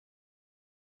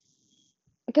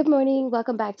Good morning.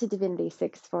 Welcome back to Divinity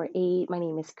 648. My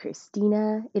name is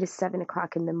Christina. It is 7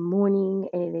 o'clock in the morning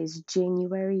and it is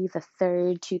January the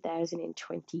 3rd,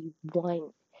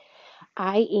 2021.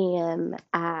 I am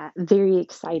very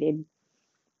excited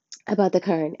about the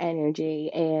current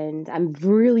energy, and I'm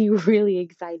really, really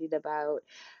excited about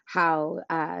how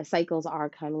cycles are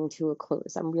coming to a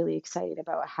close. I'm really excited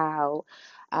about how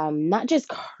not just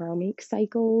karmic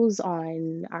cycles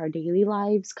on our daily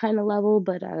lives kind of level,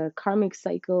 but a karmic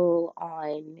cycle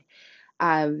on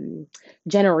um,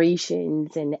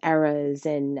 generations and eras,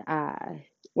 and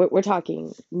we're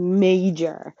talking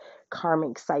major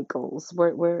karmic cycles.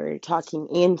 We're talking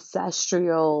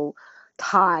ancestral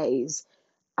ties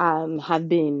have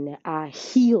been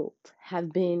healed,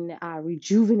 have been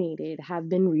rejuvenated, have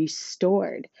been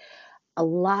restored. A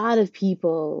lot of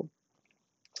people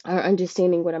are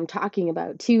understanding what I'm talking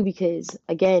about too, because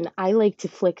again, I like to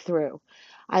flick through.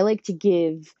 I like to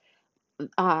give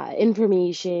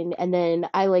information, and then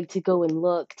I like to go and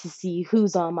look to see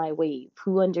who's on my wave,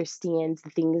 who understands the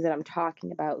things that I'm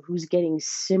talking about, who's getting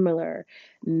similar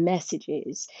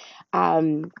messages.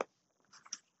 Um,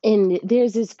 and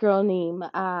there's this girl named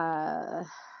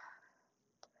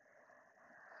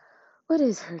what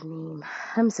is her name?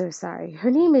 I'm so sorry. Her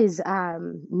name is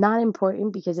not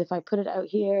important, because if I put it out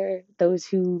here, those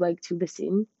who like to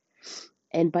listen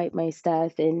and bite my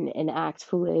stuff and act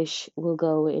foolish will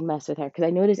go and mess with her. Because I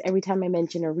notice every time I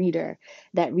mention a reader,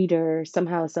 that reader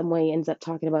somehow, some way ends up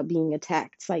talking about being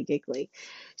attacked psychically.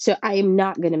 So I am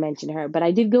not going to mention her. But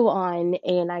I did go on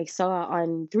and I saw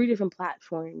on three different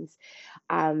platforms.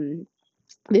 Um,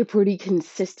 they're pretty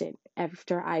consistent.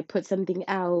 After I put something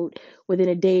out, within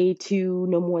a day to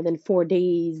no more than 4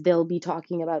 days, they'll be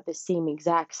talking about the same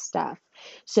exact stuff.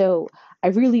 So I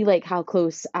really like how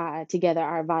close together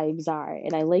our vibes are.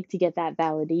 And I like to get that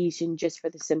validation just for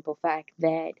the simple fact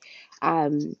that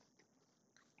um,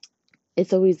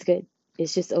 it's always good.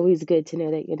 It's just always good to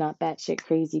know that you're not batshit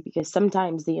crazy, because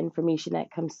sometimes the information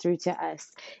that comes through to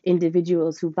us,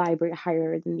 individuals who vibrate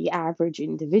higher than the average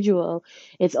individual,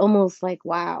 it's almost like,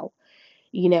 wow,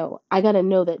 I got to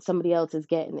know that somebody else is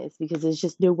getting this, because there's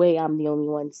just no way I'm the only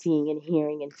one seeing and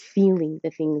hearing and feeling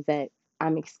the things that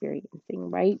I'm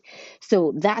experiencing, right?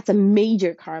 So that's a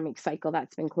major karmic cycle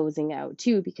that's been closing out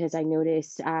too, because I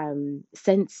noticed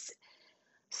since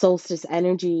solstice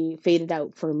energy faded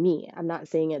out for me. I'm not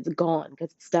saying it's gone,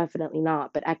 because it's definitely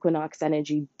not, but equinox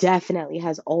energy definitely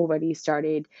has already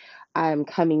started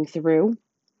coming through.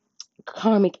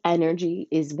 Karmic energy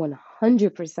is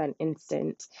 100%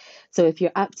 instant. So if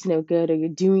you're up to no good or you're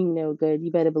doing no good,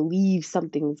 you better believe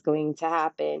something's going to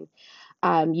happen.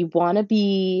 You want to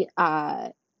be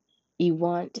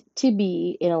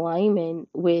in alignment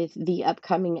with the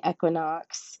upcoming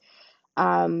equinox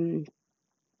um,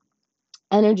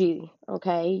 energy.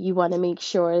 Okay, you want to make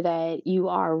sure that you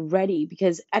are ready,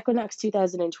 because equinox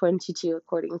 2022,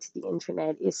 according to the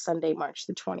internet, is Sunday, March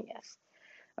the 20th.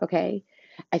 Okay.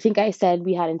 I think I said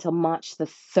we had until March the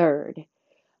 3rd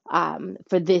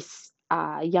for this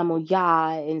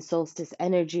Yamoya and solstice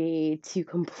energy to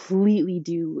completely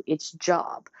do its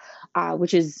job,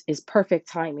 which is perfect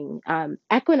timing.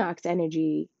 Equinox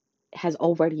energy has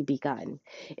already begun.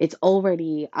 It's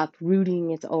already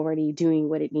uprooting. It's already doing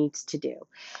what it needs to do.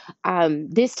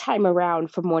 This time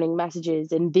around for morning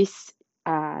messages in this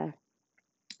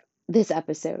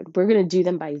episode, we're gonna do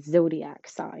them by zodiac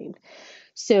sign.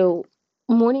 So,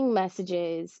 morning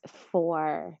messages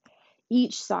for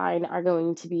each sign are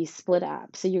going to be split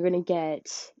up. So, you're going to get,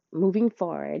 moving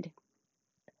forward,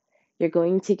 you're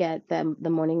going to get the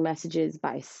morning messages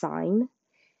by sign,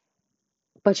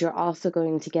 but you're also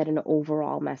going to get an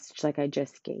overall message like I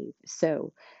just gave.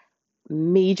 So,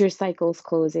 major cycles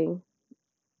closing,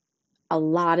 a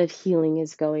lot of healing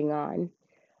is going on.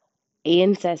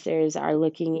 Ancestors are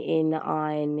looking in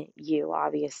on you,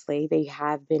 obviously. They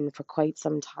have been for quite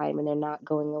some time, and they're not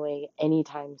going away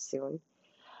anytime soon.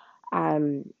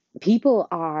 um, People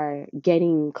are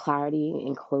getting clarity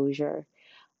and closure.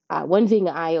 One thing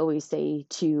I always say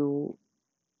to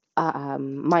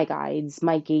my guides,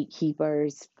 my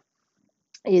gatekeepers,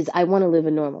 is I want to live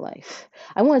a normal life.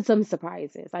 I want some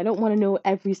surprises. I don't want to know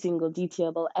every single detail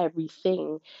about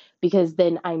everything, because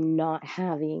then I'm not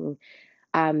having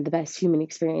the best human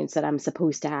experience that I'm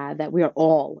supposed to have, that we're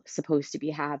all supposed to be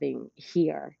having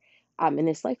here in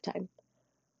this lifetime.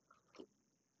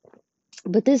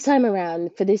 But this time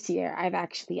around, for this year, I've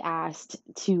actually asked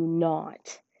to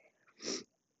not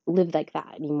live like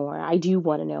that anymore. I do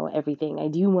want to know everything. I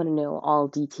do want to know all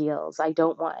details. I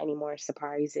don't want any more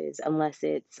surprises unless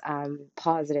it's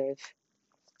positive.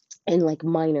 and like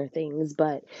minor things,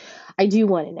 but I do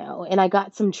want to know. And I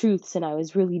got some truths and I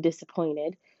was really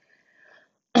disappointed.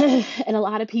 And a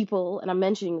lot of people, and I'm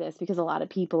mentioning this because a lot of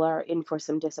people are in for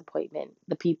some disappointment.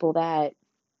 The people that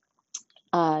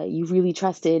you really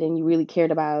trusted and you really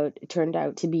cared about turned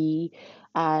out to be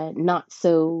not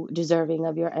so deserving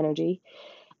of your energy.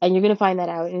 And you're going to find that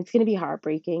out, and it's going to be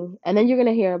heartbreaking. And then you're going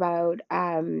to hear about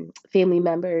family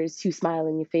members who smile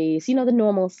in your face, the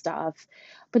normal stuff.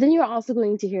 But then you're also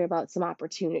going to hear about some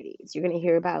opportunities. You're going to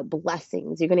hear about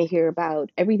blessings. You're going to hear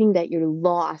about everything that you're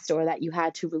lost or that you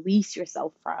had to release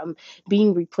yourself from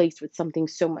being replaced with something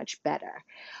so much better.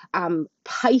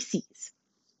 Pisces.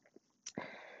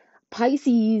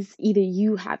 Pisces, either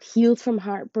you have healed from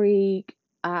heartbreak,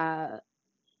 uh,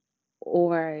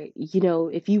 or,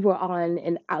 if you were on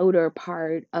an outer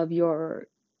part of your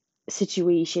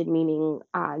situation, meaning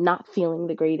not feeling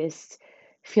the greatest,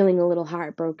 feeling a little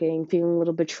heartbroken, feeling a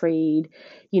little betrayed,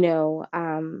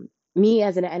 me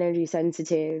as an energy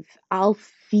sensitive, I'll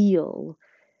feel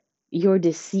your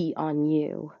deceit on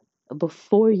you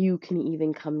before you can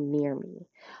even come near me.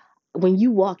 When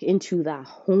you walk into the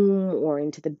home or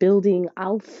into the building,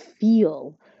 I'll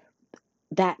feel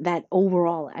that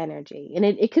overall energy. And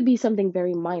it could be something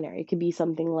very minor. It could be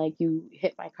something like you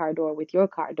hit my car door with your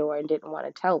car door and didn't want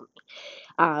to tell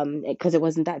me because it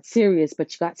wasn't that serious,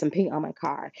 but you got some paint on my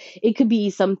car. It could be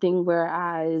something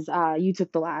whereas you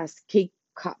took the last cake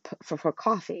cup for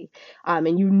coffee,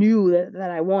 and you knew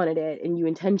that I wanted it and you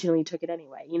intentionally took it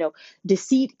anyway.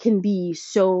 Deceit can be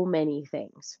so many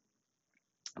things,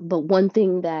 but one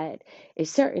thing that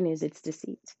is certain is it's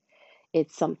deceit.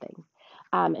 It's something.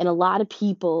 And a lot of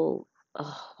people,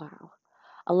 oh, wow,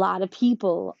 a lot of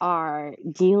people are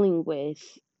dealing with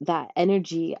that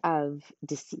energy of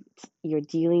deceit. You're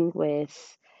dealing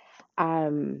with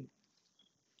um,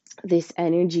 this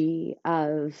energy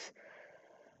of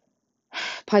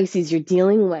Pisces, you're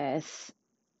dealing with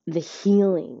the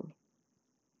healing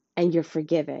and you're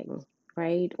forgiving,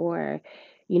 right? Or,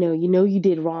 you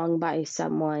did wrong by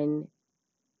someone,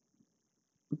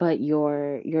 but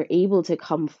you're able to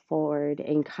come forward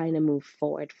and kind of move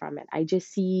forward from it. I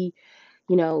just see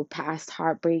past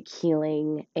heartbreak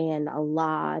healing and a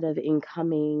lot of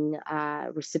incoming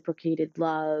reciprocated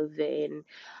love and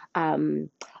um,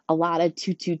 a lot of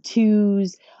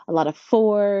 222s, a lot of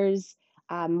fours,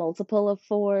 multiple of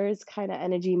fours kind of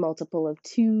energy, multiple of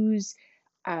twos.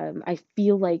 I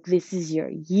feel like this is your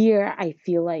year. I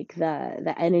feel like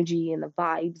the energy and the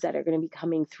vibes that are going to be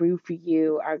coming through for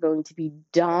you are going to be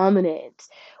dominant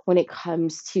when it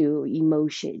comes to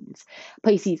emotions.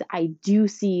 Pisces, I do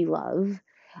see love.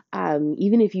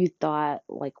 Even if you thought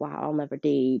like, wow, I'll never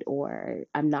date, or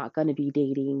I'm not going to be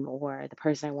dating, or the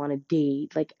person I want to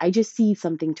date, like I just see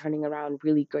something turning around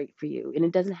really great for you. And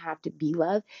it doesn't have to be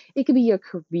love. It could be your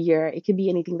career. It could be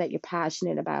anything that you're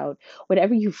passionate about,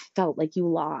 whatever you felt like you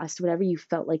lost, whatever you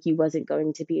felt like you wasn't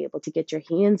going to be able to get your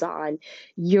hands on,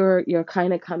 you're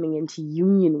kind of coming into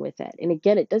union with it. And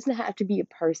again, it doesn't have to be a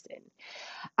person.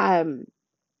 Um,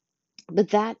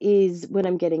 but that is what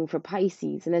I'm getting for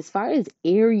Pisces. And as far as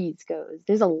Aries goes,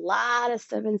 there's a lot of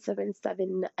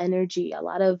 777 energy, a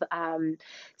lot of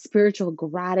spiritual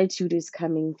gratitude is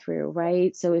coming through,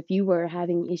 right? So if you were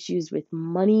having issues with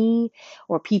money,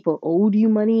 or people owed you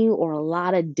money, or a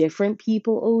lot of different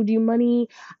people owed you money,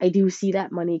 I do see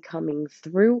that money coming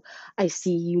through. I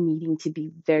see you needing to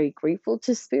be very grateful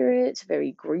to spirit,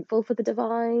 very grateful for the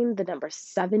divine. The number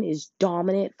 7 is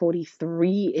dominant,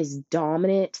 43 is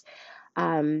dominant.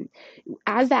 um,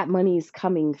 as that money is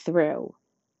coming through,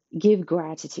 give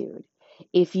gratitude.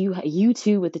 If you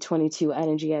too with the 22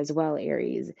 energy as well,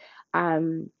 Aries,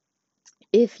 um,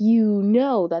 if you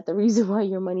know that the reason why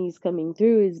your money is coming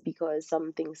through is because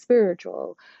something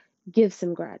spiritual, give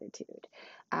some gratitude.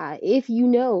 If you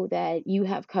know that you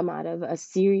have come out of a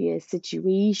serious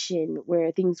situation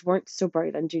where things weren't so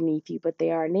bright underneath you, but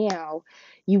they are now,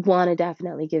 you want to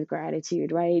definitely give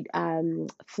gratitude, right?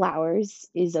 Flowers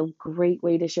is a great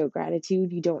way to show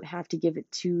gratitude. You don't have to give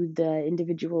it to the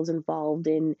individuals involved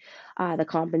in the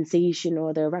compensation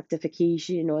or the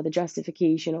rectification or the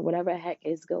justification or whatever the heck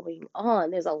is going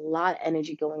on. There's a lot of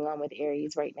energy going on with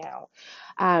Aries right now.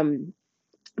 Um,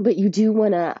 but you do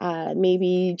want to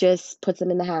maybe just put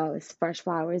them in the house, fresh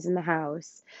flowers in the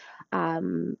house.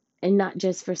 And not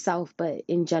just for self, but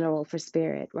in general for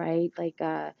spirit, right? Like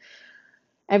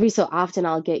every so often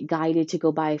I'll get guided to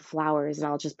go buy flowers and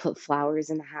I'll just put flowers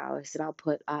in the house and I'll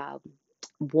put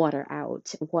water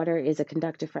out. Water is a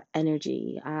conductor for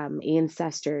energy.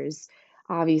 Ancestors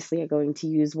obviously are going to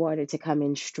use water to come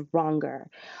in stronger.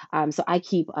 So I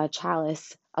keep a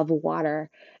chalice of water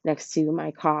next to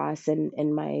my cross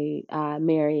and my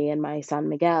Mary and my son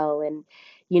Miguel. And,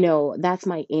 that's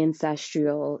my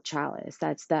ancestral chalice.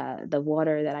 That's the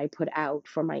water that I put out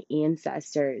for my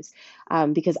ancestors,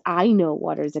 because I know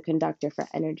water is a conductor for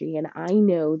energy. And I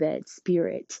know that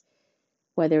spirit,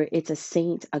 whether it's a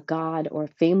saint, a god, or a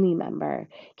family member,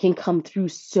 can come through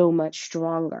so much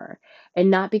stronger. And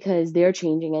not because they're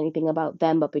changing anything about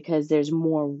them, but because there's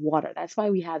more water. That's why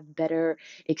we have better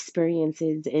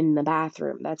experiences in the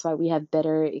bathroom. That's why we have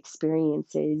better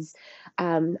experiences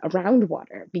around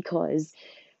water, because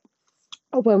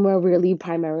when we're really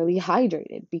primarily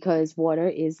hydrated, because water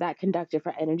is that conductor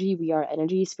for energy. We are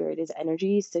energy, spirit is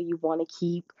energy. So you want to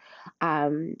keep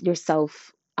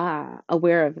yourself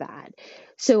aware of that.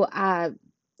 So,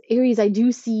 Aries, I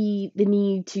do see the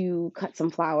need to cut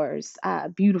some flowers,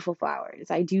 beautiful flowers.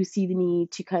 I do see the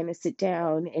need to kind of sit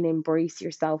down and embrace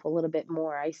yourself a little bit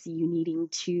more. I see you needing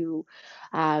to,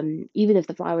 even if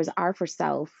the flowers are for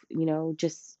self,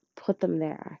 just put them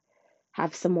there,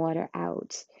 have some water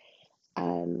out,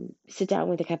 sit down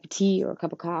with a cup of tea or a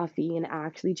cup of coffee and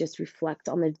actually just reflect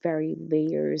on the very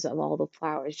layers of all the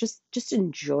flowers. Just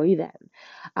enjoy them.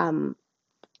 Um,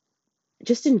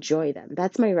 just enjoy them.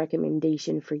 That's my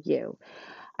recommendation for you.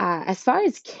 As far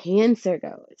as Cancer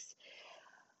goes,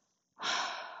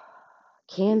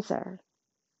 Cancer,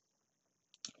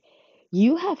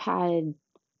 you have had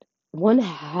one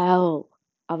hell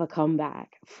of a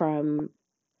comeback from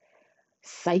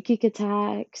psychic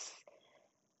attacks,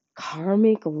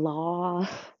 karmic law.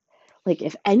 Like,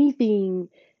 if anything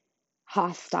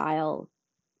hostile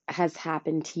has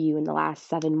happened to you in the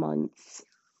last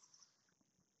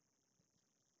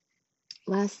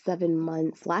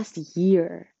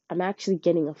year. I'm actually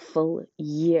getting a full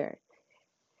year.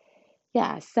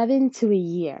 Yeah, 7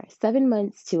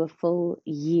 months to a full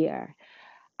year.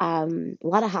 A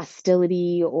lot of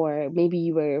hostility, or maybe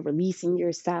you were releasing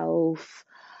yourself.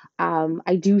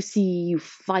 I do see you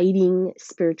fighting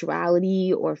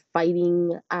spirituality, or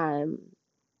fighting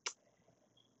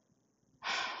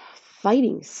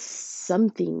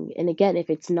something. And again, if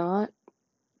it's not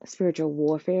spiritual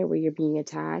warfare where you're being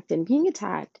attacked, and being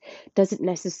attacked doesn't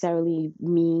necessarily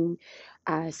mean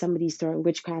somebody's throwing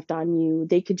witchcraft on you.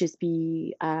 They could just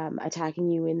be attacking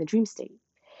you in the dream state.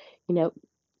 You know,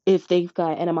 if they've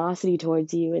got animosity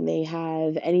towards you and they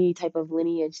have any type of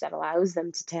lineage that allows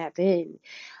them to tap in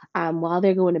while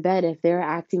they're going to bed, if they're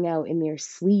acting out in their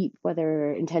sleep,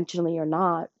 whether intentionally or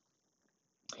not,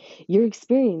 you're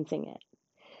experiencing it.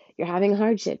 You're having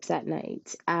hardships at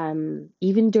night.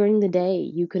 Even during the day,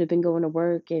 you could have been going to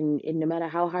work, and no matter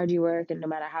how hard you work and no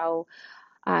matter how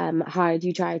hard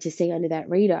you try to stay under that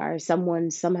radar,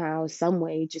 someone somehow, some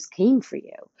way just came for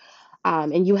you.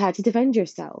 And you had to defend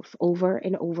yourself over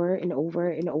and over and over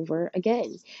and over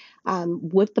again.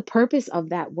 What the purpose of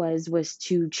that was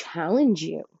to challenge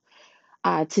you,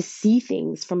 to see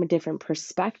things from a different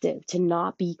perspective, to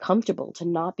not be comfortable, to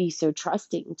not be so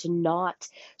trusting, to not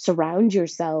surround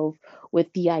yourself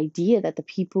with the idea that the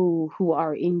people who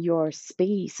are in your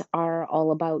space are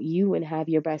all about you and have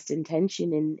your best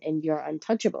intention, and you're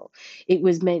untouchable. It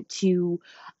was meant to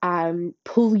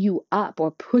pull you up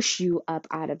or push you up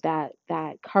out of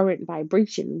that current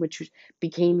vibration, which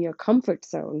became your comfort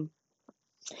zone.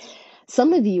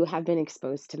 Some of you have been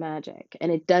exposed to magic,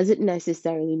 and it doesn't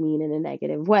necessarily mean in a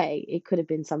negative way. It could have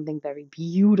been something very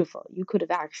beautiful. You could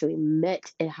have actually met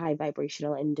a high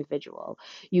vibrational individual.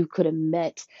 You could have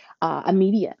met a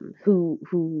medium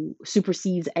who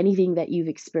supersedes anything that you've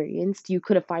experienced. You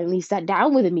could have finally sat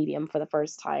down with a medium for the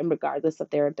first time, regardless of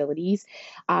their abilities,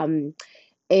 um,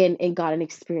 and got an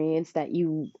experience that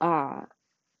you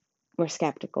were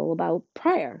skeptical about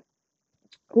prior.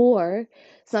 Or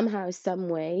somehow, some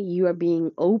way, you are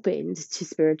being opened to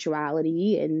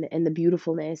spirituality and the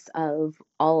beautifulness of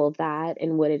all of that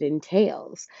and what it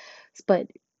entails. But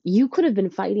you could have been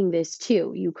fighting this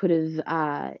too. You could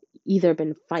have either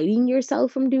been fighting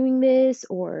yourself from doing this,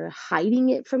 or hiding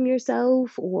it from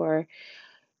yourself, or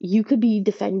you could be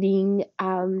defending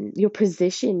your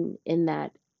position in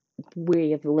that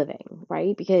way of living,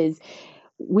 right? Because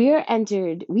we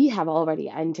have already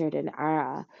entered an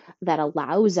era that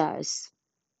allows us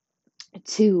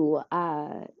to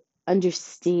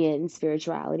understand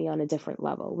spirituality on a different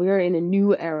level. We're in a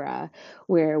new era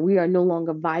where we are no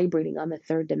longer vibrating on the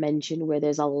third dimension, where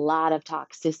there's a lot of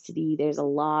toxicity, there's a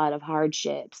lot of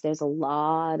hardships, there's a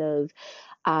lot of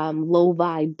low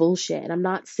vibe bullshit. And I'm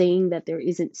not saying that there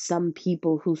isn't some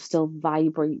people who still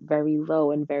vibrate very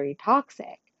low and very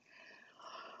toxic.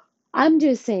 I'm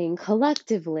just saying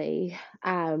collectively,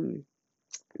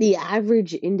 The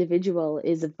average individual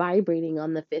is vibrating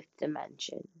on the fifth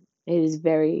dimension. It is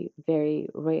very, very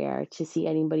rare to see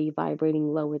anybody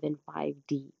vibrating lower than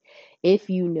 5D. If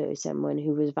you know someone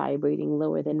who is vibrating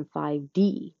lower than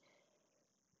 5D,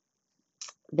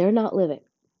 they're not living,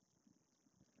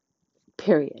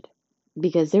 period.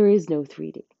 Because there is no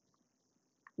 3D.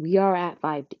 We are at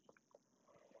 5D.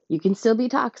 You can still be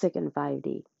toxic in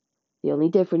 5D. The only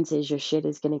difference is your shit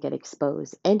is going to get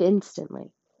exposed and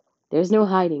instantly. There's no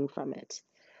hiding from it.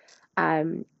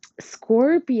 Um,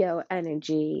 Scorpio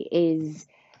energy is,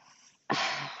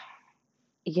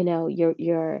 you know,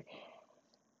 you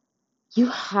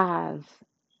have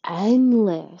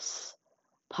endless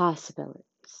possibilities.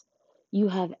 You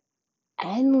have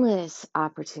endless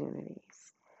opportunities.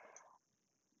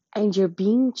 And you're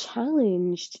being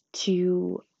challenged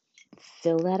to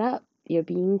fill that up. You're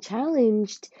being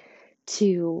challenged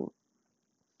to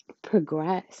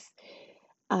progress.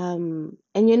 And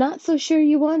you're not so sure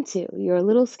you want to. You're a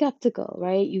little skeptical,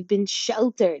 right? You've been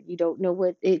sheltered. You don't know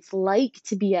what it's like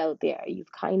to be out there.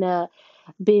 You've kind of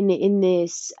been in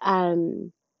this,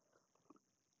 you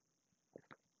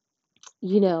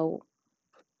know,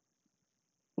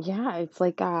 yeah, it's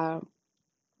like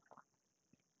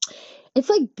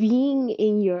being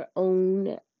in your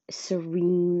own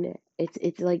serene.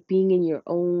 It's like being in your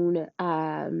own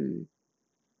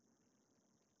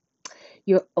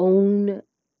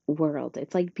world.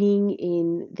 It's like being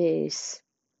in this,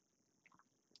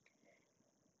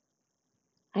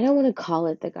 I don't want to call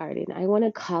it the garden. I want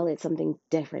to call it something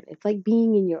different. It's like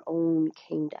being in your own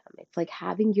kingdom. It's like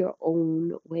having your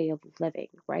own way of living,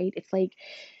 right? It's like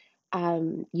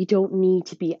you don't need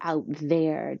to be out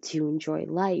there to enjoy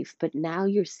life, but now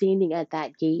you're standing at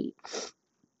that gate.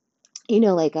 You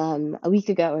know, like a week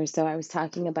ago or so, I was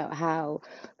talking about how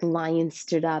the lion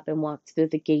stood up and walked through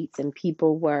the gates, and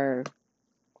people were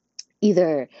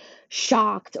either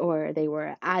shocked or they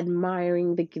were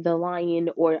admiring the lion,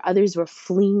 or others were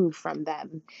fleeing from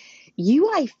them.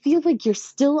 I feel like you're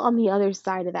still on the other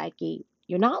side of that gate.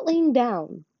 You're not laying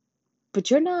down, but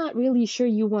you're not really sure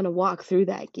you want to walk through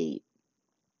that gate.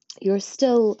 You're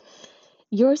still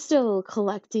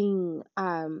collecting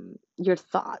your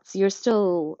thoughts. You're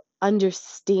still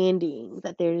understanding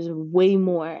that there's way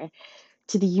more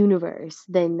to the universe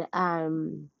than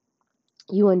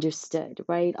you understood,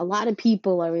 right? A lot of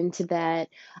people are into that.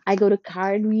 I go to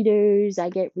card readers, I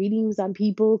get readings on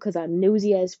people because I'm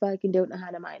nosy as fuck and don't know how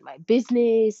to mind my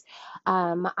business.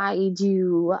 I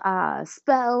do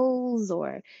spells,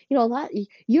 or, a lot.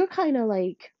 You're kind of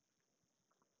like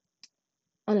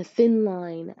on a thin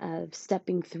line of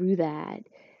stepping through that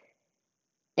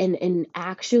and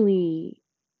actually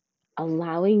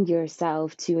allowing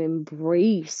yourself to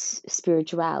embrace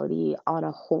spirituality on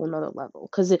a whole nother level,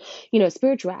 because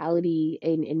spirituality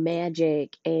and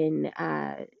magic and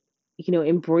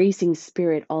embracing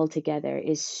spirit altogether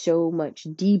is so much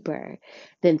deeper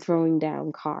than throwing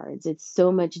down cards. It's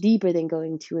so much deeper than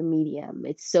going to a medium.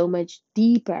 It's so much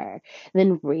deeper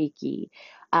than Reiki.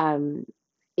 um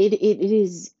it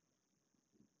is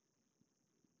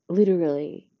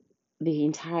literally the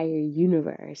entire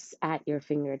universe at your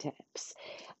fingertips.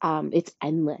 It's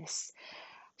endless.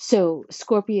 So,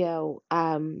 Scorpio,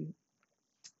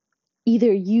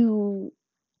 either you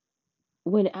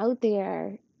went out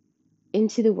there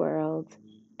into the world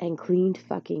and cleaned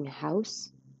fucking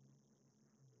house,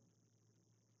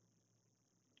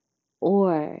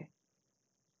 or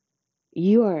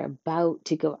you are about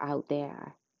to go out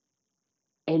there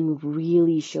and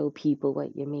really show people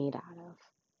what you're made out of.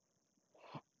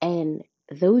 And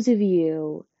those of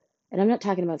you, and I'm not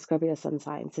talking about Scorpio sun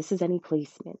signs, this is any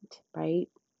placement, right?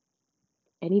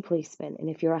 Any placement. And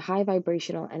if you're a high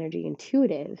vibrational energy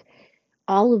intuitive,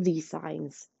 all of these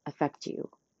signs affect you.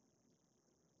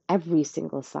 Every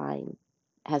single sign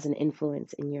has an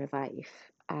influence in your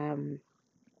life. And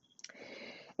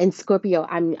Scorpio,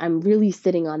 I'm really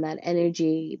sitting on that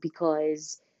energy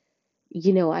because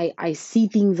I see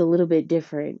things a little bit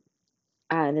different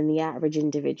than the average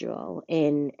individual,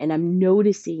 and I'm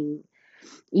noticing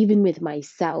even with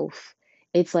myself,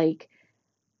 it's like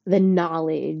the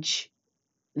knowledge,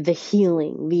 the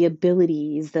healing, the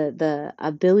abilities, the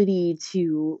ability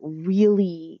to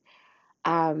really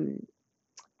um,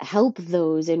 help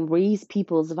those and raise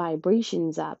people's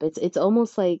vibrations up. It's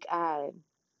almost like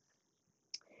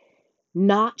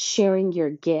not sharing your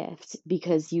gift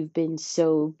because you've been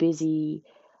so busy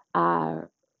uh,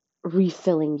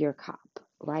 refilling your cup,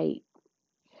 right?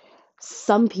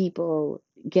 Some people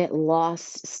get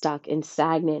lost, stuck, and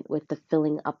stagnant with the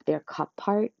filling up their cup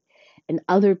part, and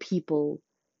other people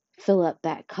fill up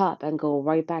that cup and go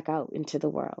right back out into the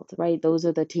world, right? Those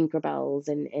are the Tinkerbells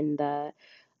and the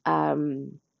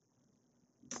um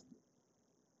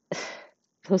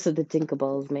those are the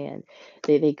Tinkables, man.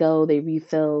 They go, they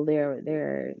refill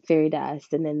their fairy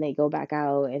dust, and then they go back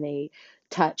out and they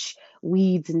touch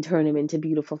weeds and turn them into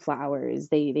beautiful flowers.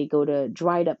 They go to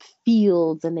dried up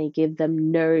fields and they give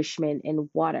them nourishment and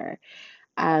water.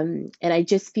 And I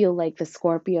just feel like the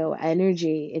Scorpio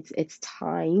energy, it's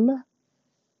time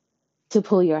to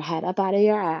pull your head up out of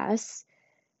your ass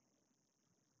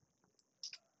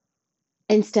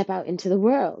and step out into the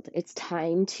world. It's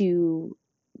time to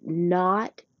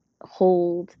not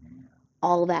hold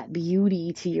all that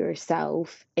beauty to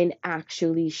yourself and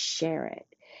actually share it.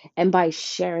 And by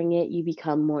sharing it, you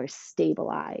become more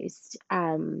stabilized.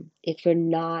 If you're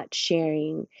not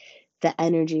sharing the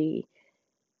energy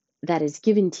that is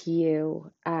given to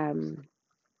you,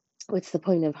 what's the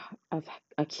point of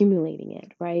accumulating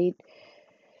it, right?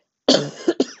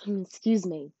 Excuse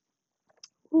me.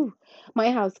 Ooh,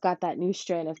 my house got that new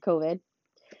strand of COVID,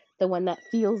 the one that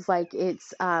feels like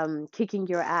it's kicking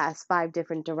your ass 5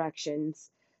 different directions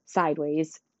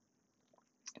sideways.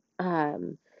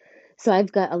 Um, so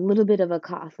I've got a little bit of a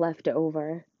cough left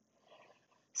over.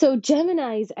 So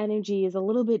Gemini's energy is a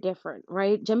little bit different,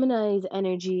 right? Gemini's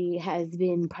energy has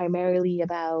been primarily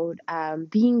about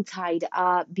being tied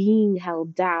up, being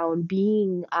held down,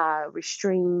 being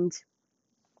restrained,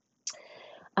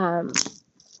 um,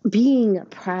 being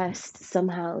oppressed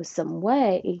somehow, some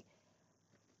way,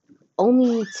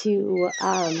 only to,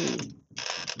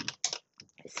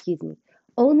 excuse me,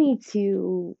 only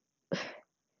to,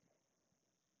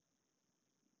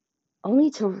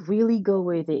 only to really go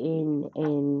within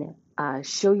and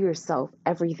show yourself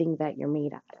everything that you're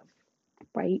made out of,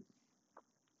 right?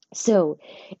 So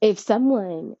if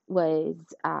someone was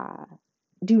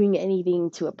doing anything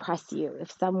to oppress you,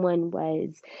 if someone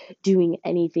was doing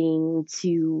anything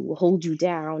to hold you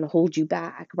down, hold you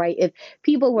back, right? If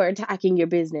people were attacking your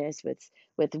business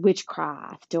with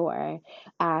witchcraft, or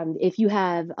if you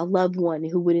have a loved one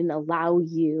who wouldn't allow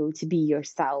you to be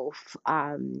yourself,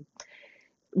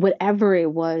 whatever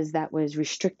it was that was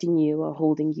restricting you or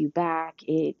holding you back,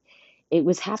 it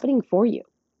was happening for you.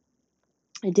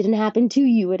 It didn't happen to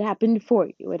you, it happened for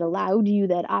you. It allowed you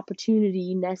that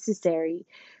opportunity necessary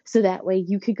so that way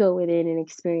you could go within and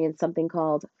experience something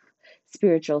called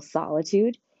spiritual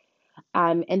solitude.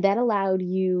 And that allowed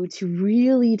you to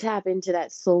really tap into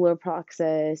that solar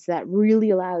plexus, that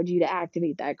really allowed you to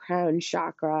activate that crown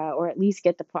chakra, or at least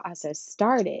get the process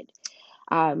started.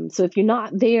 So if you're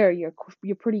not there, you're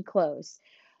pretty close.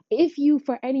 If you,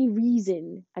 for any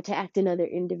reason, attacked another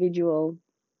individual,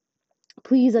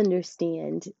 please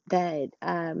understand that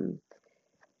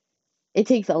it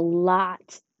takes a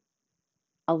lot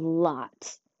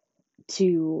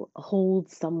to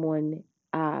hold someone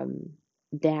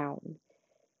down,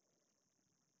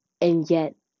 and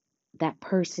yet that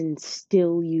person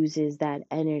still uses that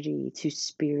energy to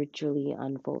spiritually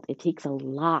unfold. It takes a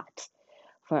lot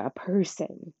for a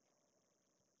person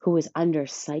who is under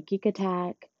psychic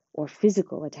attack or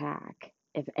physical attack,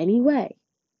 if any way,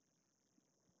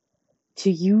 to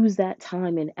use that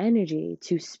time and energy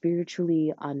to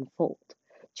spiritually unfold,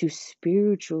 to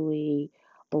spiritually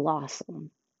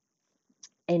blossom.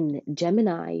 And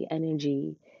Gemini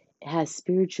energy has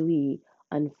spiritually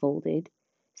unfolded,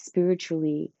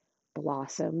 spiritually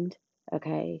blossomed,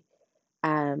 okay?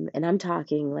 And I'm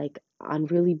talking like on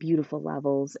really beautiful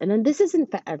levels. And then this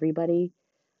isn't for everybody.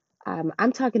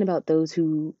 I'm talking about those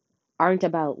who aren't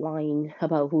about lying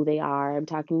about who they are. I'm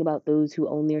talking about those who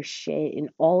own their shit in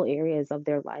all areas of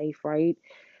their life, right?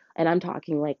 And I'm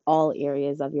talking like all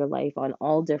areas of your life on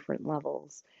all different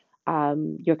levels.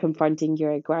 You're confronting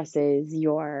your aggresses,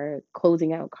 you're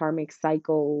closing out karmic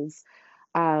cycles,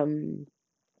 um,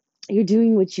 you're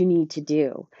doing what you need to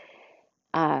do.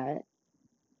 Uh,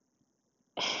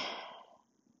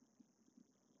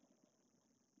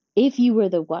 if you were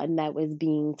the one that was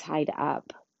being tied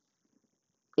up,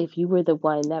 if you were the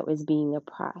one that was being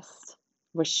oppressed,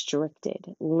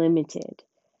 restricted, limited,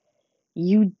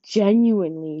 you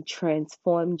genuinely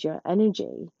transformed your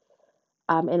energy,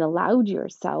 and allowed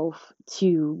yourself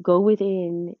to go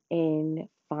within and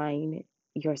find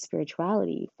your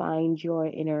spirituality, find your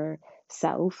inner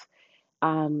self,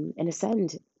 and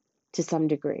ascend to some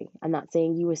degree. I'm not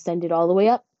saying you ascended all the way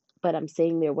up, but I'm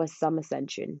saying there was some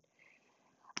ascension.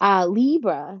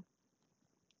 Libra,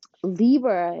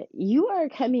 Libra, you are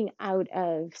coming out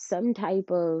of some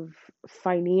type of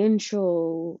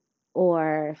financial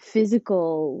or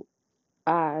physical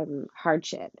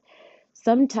hardship,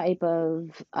 some type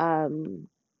of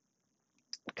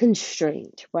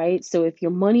constrained, right? So if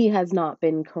your money has not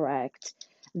been correct,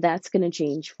 that's going to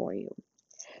change for you.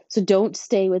 So don't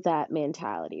stay with that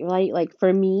mentality, right? Like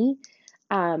for me,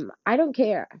 I don't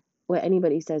care what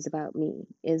anybody says about me.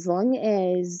 As long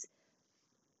as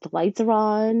the lights are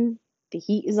on, the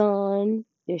heat is on,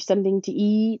 there's something to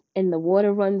eat, and the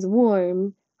water runs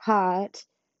warm, hot,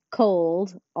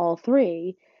 cold, all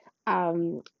three,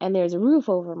 and there's a roof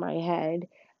over my head,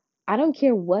 I don't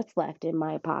care what's left in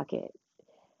my pocket.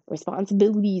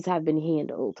 Responsibilities have been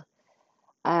handled.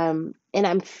 And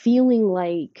I'm feeling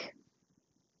like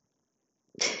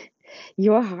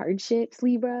your hardships,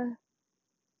 Libra,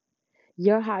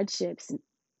 your hardships,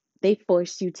 they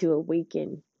force you to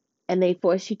awaken. And they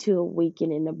force you to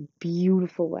awaken in a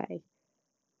beautiful way.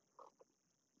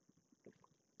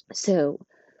 So,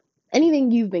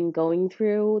 anything you've been going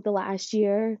through the last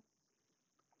year,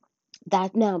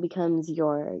 that now becomes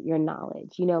your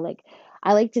knowledge. Like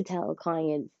I like to tell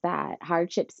clients that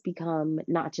hardships become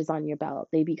notches on your belt.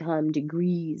 They become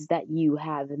degrees that you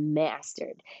have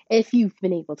mastered if you've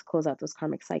been able to close out those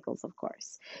karmic cycles, of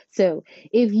course. So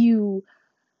if you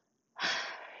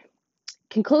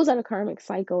can close out a karmic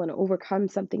cycle and overcome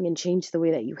something and change the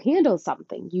way that you handle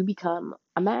something, you become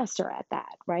a master at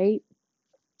that, right?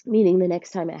 Meaning the next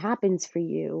time it happens for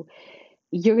you,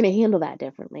 you're going to handle that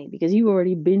differently because you've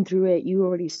already been through it. You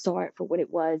already saw it for what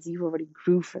it was. You already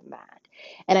grew from that.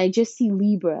 And I just see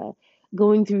Libra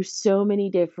going through so many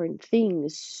different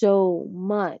things, so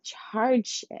much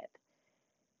hardship.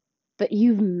 But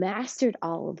you've mastered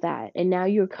all of that. And now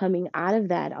you're coming out of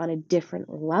that on a different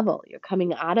level. You're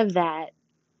coming out of that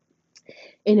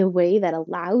in a way that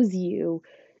allows you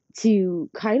to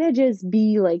kind of just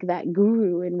be like that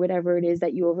guru in whatever it is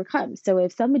that you overcome. So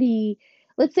if somebody,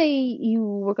 let's say you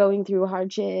were going through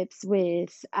hardships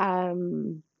with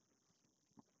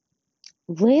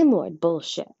landlord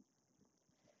bullshit,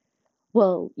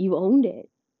 well, you owned it.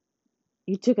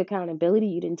 You took accountability.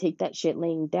 You didn't take that shit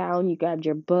laying down. You grabbed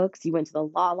your books. You went to the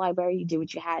law library. You did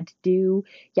what you had to do.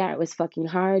 Yeah, it was fucking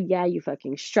hard. Yeah, you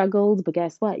fucking struggled. But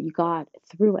guess what? You got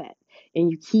through it.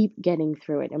 And you keep getting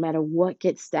through it no matter what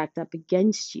gets stacked up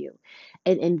against you.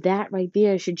 And that right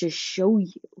there should just show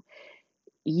you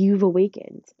you've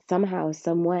awakened somehow,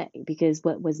 some way, because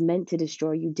what was meant to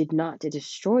destroy you did not to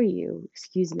destroy you.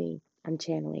 Excuse me, I'm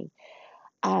channeling.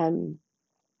 Um,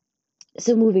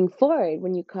 so moving forward,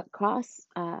 when you cut cross,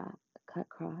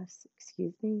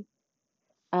 excuse me.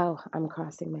 Oh, I'm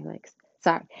crossing my legs.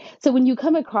 Sorry. So when you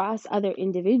come across other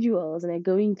individuals and they're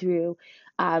going through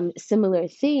similar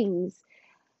things,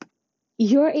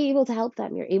 you're able to help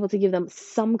them. You're able to give them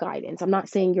some guidance. I'm not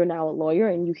saying you're now a lawyer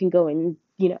and you can go and,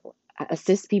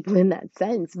 assist people in that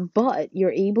sense, but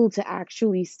you're able to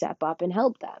actually step up and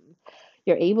help them.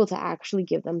 You're able to actually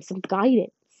give them some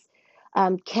guidance.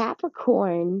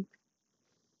 Capricorn,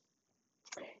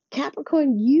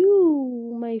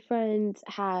 you, my friends,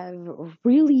 have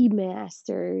really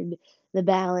mastered the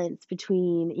balance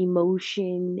between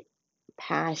emotion,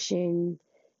 passion,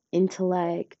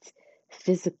 intellect,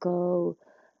 physical,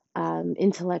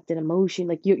 intellect and emotion.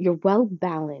 Like you're well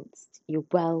balanced. You're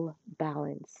well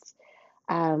balanced.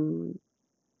 Um,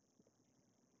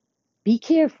 be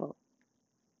careful.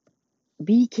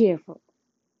 Be careful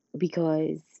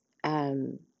because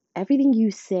everything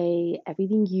you say,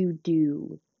 everything you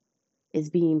do is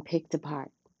being picked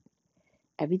apart.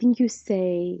 Everything you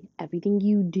say, everything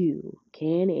you do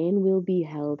can and will be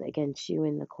held against you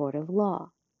in the court of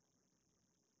law.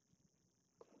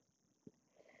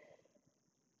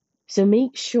 So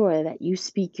make sure that you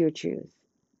speak your truth.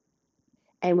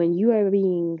 And when you are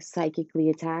being psychically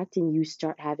attacked and you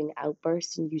start having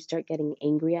outbursts and you start getting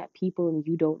angry at people and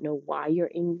you don't know why you're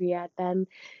angry at them,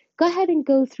 go ahead and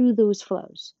go through those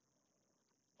flows.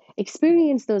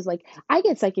 Experience those. Like, I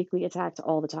get psychically attacked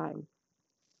all the time.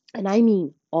 And I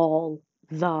mean all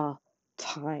the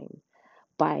time.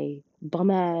 By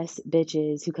bum ass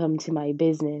bitches who come to my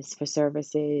business for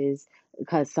services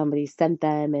because somebody sent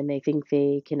them and they think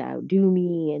they can outdo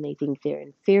me and they think they're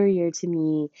inferior to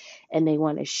me and they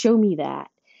want to show me that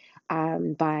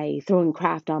by throwing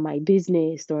craft on my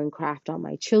business, throwing craft on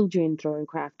my children, throwing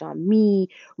craft on me,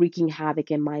 wreaking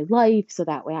havoc in my life so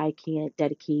that way I can't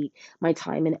dedicate my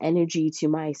time and energy to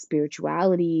my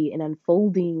spirituality and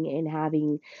unfolding and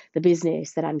having the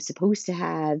business that I'm supposed to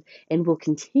have and will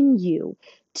continue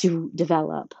to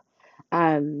develop.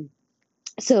 Um,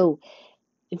 so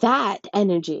that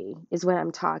energy is what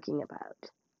I'm talking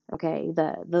about. Okay,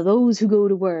 the those who go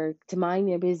to work to mind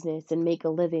their business and make a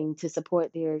living to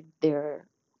support their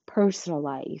personal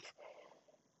life,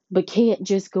 but can't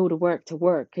just go to work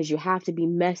because you have to be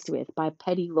messed with by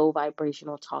petty, low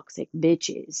vibrational, toxic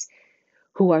bitches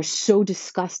who are so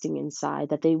disgusting inside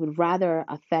that they would rather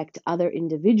affect other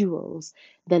individuals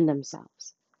than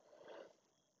themselves.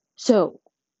 So,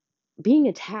 being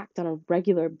attacked on a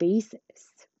regular basis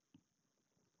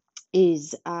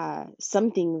is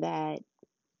something that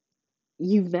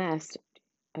you've mastered,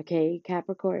 okay,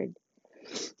 Capricorn?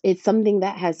 It's something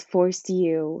that has forced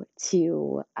you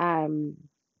to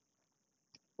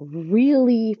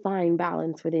really find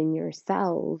balance within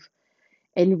yourself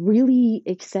and really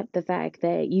accept the fact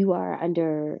that you are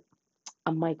under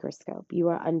a microscope, you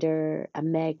are under a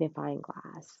magnifying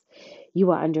glass,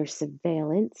 you are under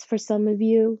surveillance for some of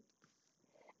you.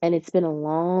 And it's been a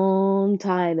long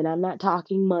time, and I'm not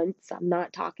talking months, I'm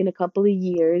not talking a couple of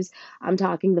years, I'm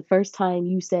talking the first time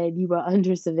you said you were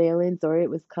under surveillance or it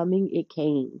was coming, it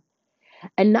came.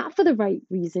 And not for the right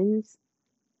reasons,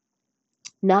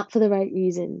 not for the right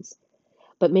reasons,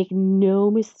 but make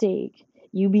no mistake,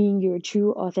 you being your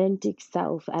true, authentic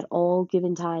self at all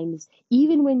given times,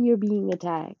 even when you're being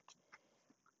attacked,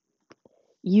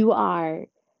 you are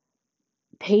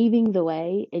paving the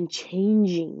way and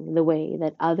changing the way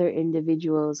that other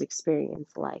individuals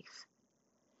experience life.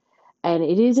 And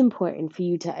it is important for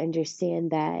you to understand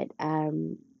that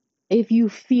if you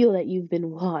feel that you've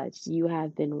been watched, you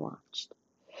have been watched.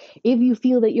 If you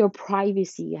feel that your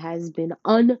privacy has been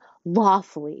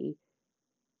unlawfully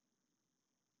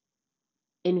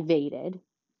invaded,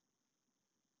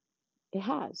 it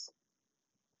has.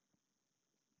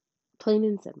 Plain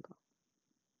and simple.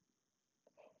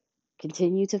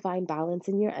 Continue to find balance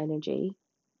in your energy.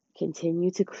 Continue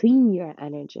to clean your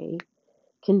energy.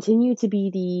 Continue to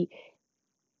be the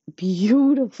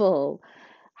beautiful,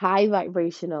 high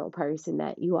vibrational person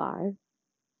that you are.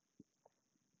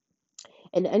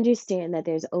 And understand that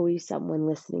there's always someone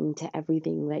listening to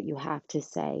everything that you have to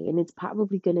say. And it's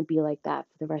probably going to be like that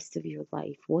for the rest of your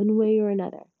life, one way or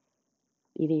another.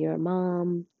 Either your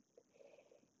mom,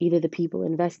 either the people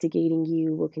investigating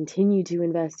you will continue to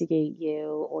investigate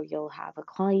you, or you'll have a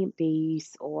client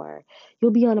base, or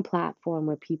you'll be on a platform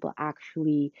where people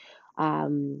actually,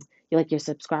 your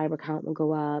subscriber count will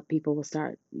go up, people will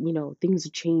start, things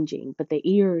are changing, but the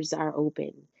ears are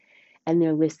open and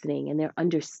they're listening and they're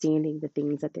understanding the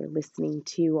things that they're listening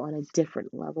to on a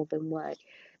different level than what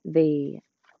they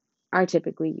are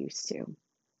typically used to.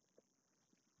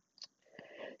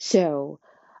 So,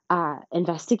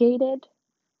 investigated?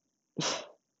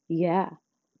 Yeah.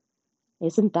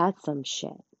 Isn't that some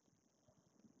shit?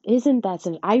 Isn't that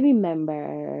some? I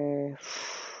remember,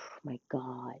 my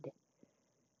God,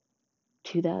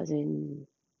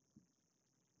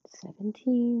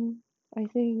 2017, I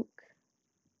think,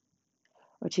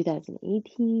 or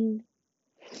 2018,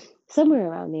 somewhere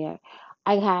around there.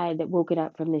 I had woken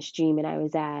up from this dream and I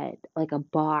was at like a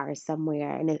bar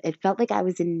somewhere, and it felt like I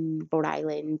was in Rhode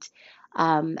Island,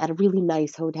 at a really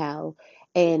nice hotel,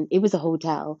 and it was a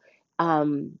hotel.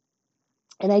 Um,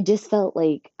 And I just felt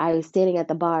like I was standing at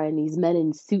the bar and these men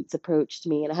in suits approached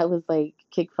me and I was like,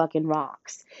 kick fucking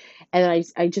rocks. And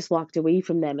I just walked away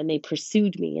from them and they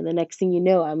pursued me. And the next thing you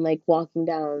know, I'm like walking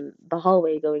down the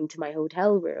hallway going to my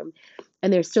hotel room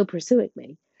and they're still pursuing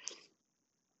me.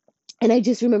 And I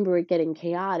just remember it getting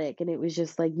chaotic and it was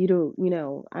just like, you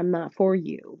don't, I'm not for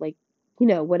you. Like,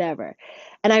 whatever.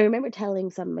 And I remember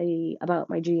telling somebody about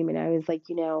my dream and I was like,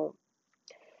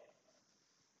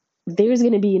 there's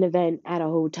going to be an event at a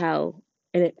hotel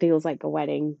and it feels like a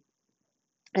wedding.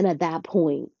 And at that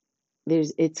point,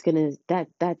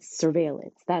 that's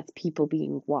surveillance. That's people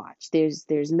being watched.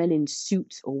 There's men in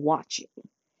suits watching.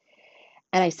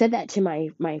 And I said that to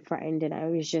my friend and I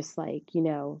was just like,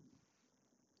 what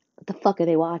the fuck are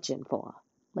they watching for?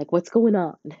 Like what's going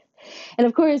on? And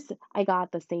of course, I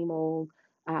got the same old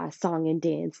song and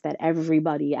dance that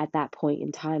everybody at that point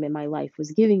in time in my life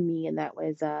was giving me, and that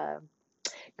was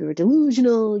you're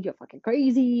delusional, you're fucking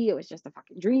crazy, it was just a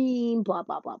fucking dream, blah,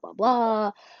 blah, blah, blah,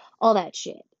 blah, all that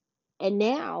shit. And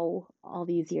now, all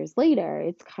these years later,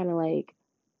 it's kind of like,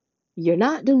 you're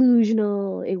not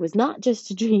delusional, it was not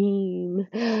just a dream,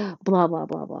 blah, blah,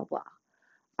 blah, blah, blah.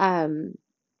 Um,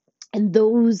 and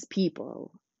those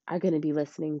people are going to be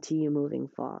listening to you moving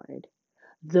forward.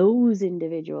 Those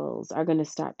individuals are going to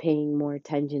start paying more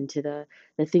attention to the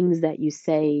things that you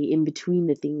say in between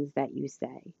the things that you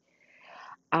say.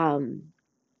 Um,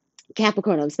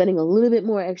 Capricorn, I'm spending a little bit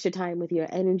more extra time with your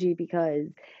energy because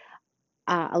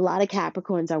a lot of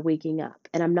Capricorns are waking up.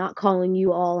 And I'm not calling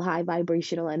you all high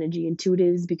vibrational energy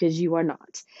intuitives because you are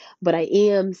not. But I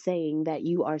am saying that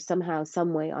you are somehow,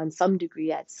 some way, on some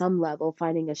degree, at some level,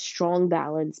 finding a strong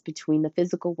balance between the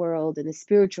physical world and the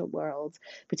spiritual world,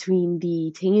 between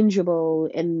the tangible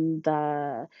and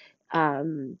the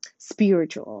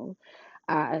spiritual.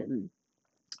 Um,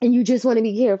 And you just want to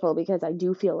be careful because I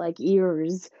do feel like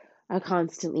ears are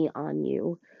constantly on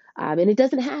you. And it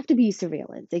doesn't have to be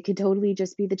surveillance. It could totally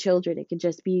just be the children. It could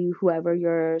just be whoever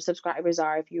your subscribers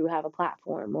are if you have a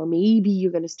platform. Or maybe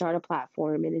you're going to start a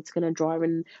platform and it's going to draw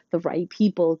in the right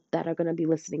people that are going to be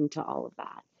listening to all of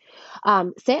that.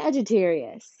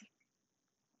 Sagittarius.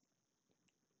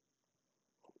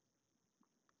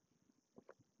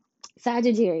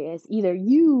 Sagittarius, either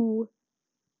you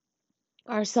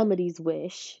are somebody's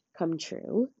wish come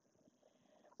true,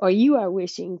 or you are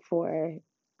wishing for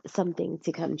something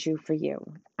to come true for you.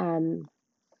 Um,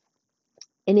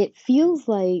 and it feels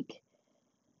like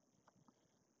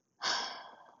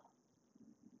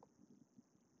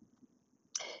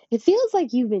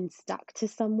you've been stuck to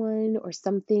someone or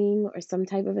something or some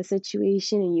type of a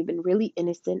situation and you've been really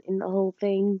innocent in the whole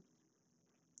thing,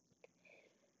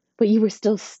 but you were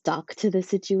still stuck to the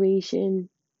situation.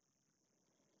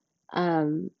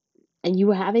 Um, and you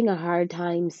were having a hard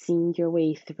time seeing your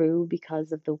way through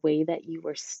because of the way that you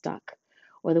were stuck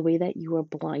or the way that you were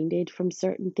blinded from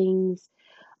certain things.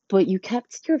 But you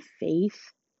kept your faith,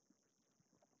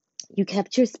 you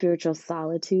kept your spiritual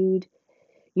solitude,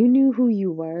 you knew who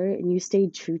you were, and you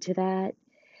stayed true to that.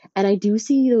 And I do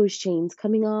see those chains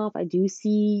coming off. I do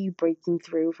see you breaking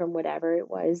through from whatever it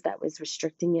was that was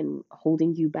restricting and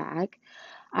holding you back.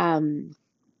 Um,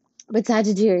 but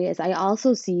Sagittarius, I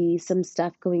also see some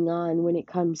stuff going on when it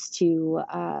comes to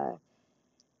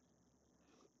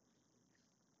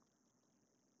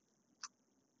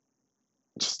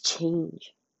just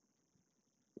change,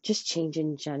 just change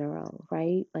in general,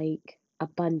 right? Like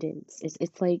abundance.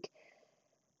 It's like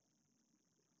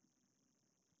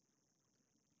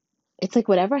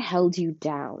whatever held you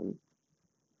down,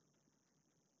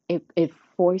 it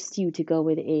forced you to go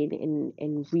within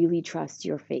and really trust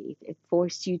your faith. It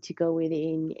forced you to go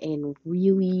within and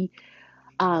really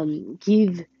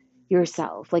give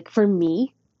yourself. Like for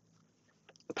me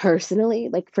personally,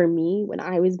 like for me, when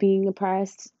I was being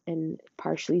oppressed and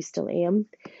partially still am,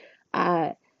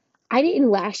 uh, I didn't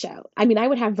lash out. I mean, I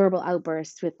would have verbal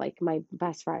outbursts with like my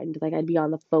best friend. Like I'd be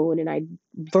on the phone and I'd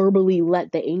verbally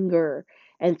let the anger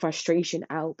and frustration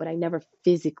out, but I never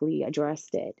physically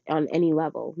addressed it on any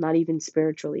level, not even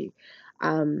spiritually.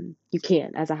 You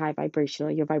can't as a high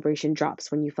vibrational, your vibration drops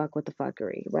when you fuck with the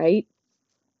fuckery, right?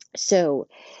 So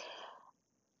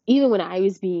even when I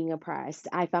was being oppressed,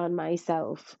 I found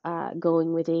myself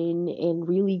going within and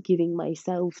really giving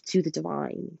myself to the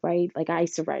divine, right? Like I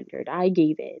surrendered, I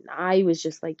gave in. I was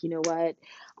just like, you know what?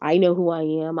 I know who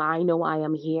I am. I know why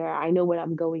I'm here. I know what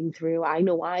I'm going through. I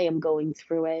know why I'm going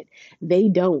through it. They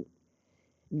don't.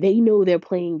 They know they're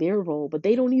playing their role, but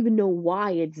they don't even know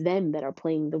why it's them that are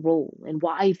playing the role and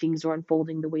why things are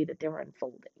unfolding the way that they're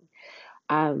unfolding.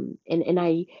 And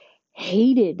I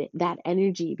hated that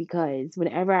energy because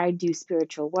whenever I do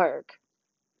spiritual work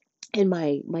and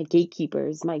my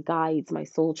gatekeepers, my guides, my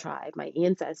soul tribe, my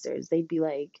ancestors, they'd be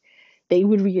like, they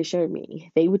would reassure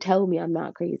me. They would tell me I'm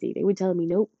not crazy. They would tell me,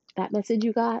 nope, that message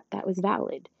you got, that was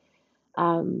valid.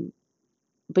 Um,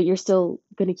 but you're still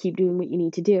gonna keep doing what you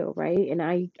need to do, right? And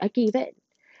I gave in.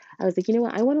 I was like, you know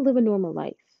what? I want to live a normal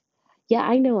life. Yeah,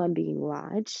 I know I'm being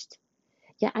watched.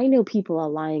 Yeah, I know people are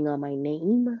lying on my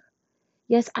name.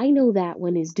 Yes, I know that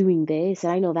one is doing this,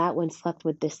 and I know that one slept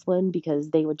with this one because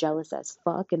they were jealous as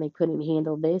fuck and they couldn't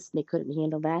handle this and they couldn't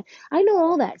handle that. I know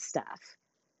all that stuff.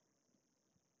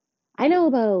 I know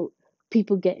about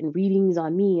people getting readings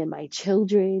on me and my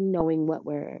children, knowing what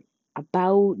we're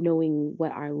about, knowing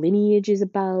what our lineage is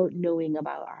about, knowing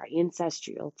about our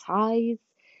ancestral ties.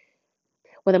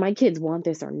 Whether my kids want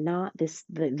this or not, this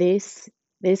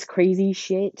crazy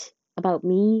shit about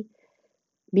me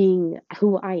being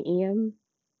who I am,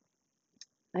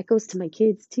 that goes to my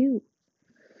kids too,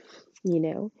 you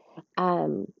know?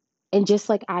 Um, and just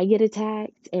like I get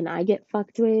attacked and I get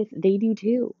fucked with, they do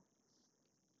too.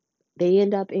 They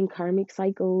end up in karmic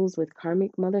cycles with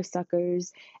karmic mother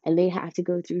suckers and they have to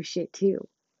go through shit too.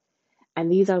 And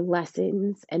these are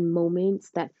lessons and moments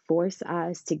that force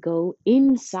us to go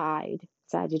inside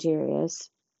Sagittarius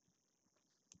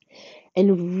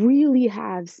and really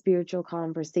have spiritual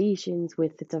conversations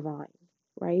with the divine,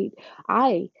 right?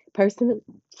 I personally,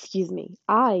 excuse me,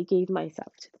 I gave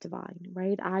myself to the divine,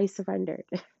 right? I surrendered.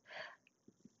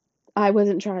 I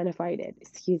wasn't trying to fight it,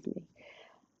 excuse me.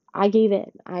 I gave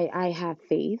in. I have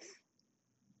faith.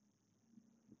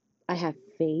 I have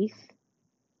faith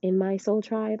in my soul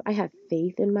tribe. I have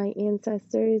faith in my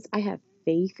ancestors. I have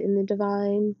faith in the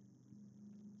divine.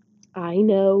 I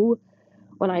know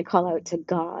when I call out to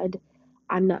God,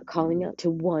 I'm not calling out to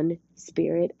one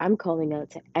spirit. I'm calling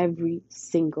out to every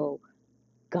single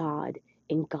God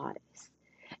and goddess.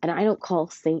 And I don't call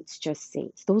saints just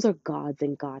saints. Those are gods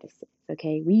and goddesses,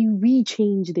 okay? We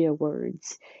change their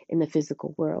words in the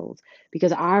physical world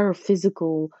because our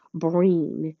physical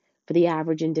brain for the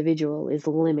average individual is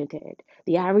limited.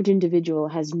 The average individual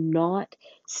has not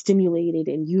stimulated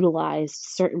and utilized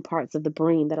certain parts of the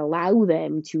brain that allow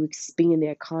them to expand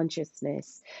their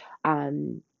consciousness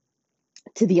to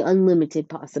the unlimited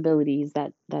possibilities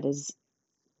that is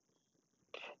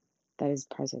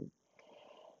present.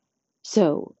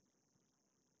 So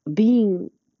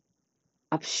being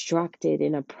obstructed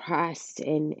and oppressed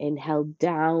and held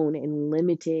down and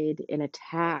limited and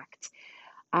attacked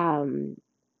um,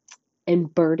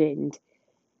 and burdened,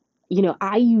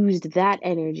 I used that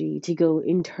energy to go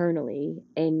internally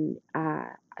and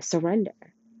surrender,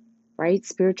 right?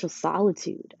 Spiritual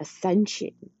solitude,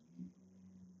 ascension,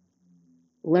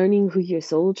 learning who your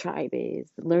soul tribe is,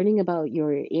 learning about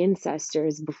your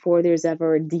ancestors before there's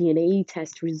ever a DNA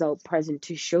test result present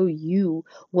to show you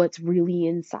what's really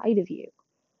inside of you.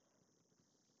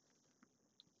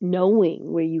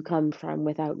 Knowing where you come from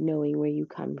without knowing where you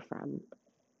come from.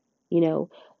 You know,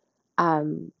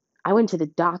 I went to the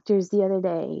doctors the other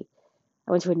day.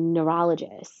 I went to a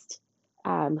neurologist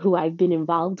who I've been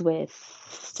involved with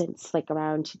since like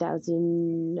around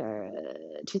 2000 or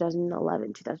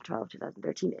 2011, 2012,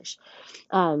 2013-ish.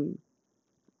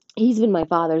 He's been my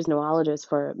father's neurologist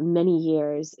for many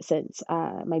years since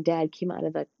my dad came out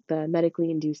of the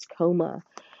medically induced coma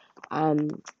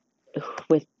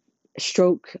with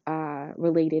stroke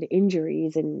related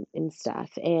injuries and stuff.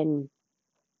 And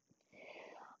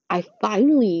I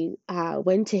finally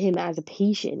went to him as a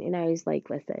patient and I was like,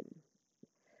 listen,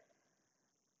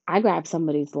 I grabbed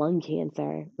somebody's lung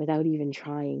cancer without even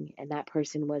trying, and that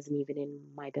person wasn't even in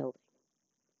my building,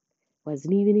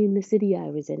 wasn't even in the city I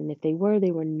was in. And if they were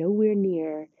nowhere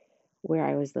near where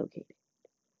I was located.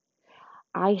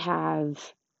 I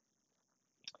have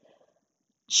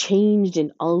changed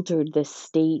and altered the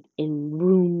state in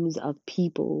rooms of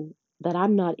people that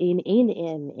I'm not in,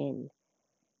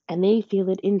 and they feel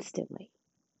it instantly.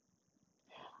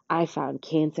 I found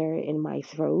cancer in my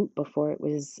throat before it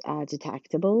was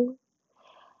detectable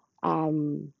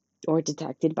or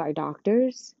detected by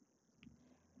doctors.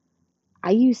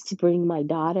 I used to bring my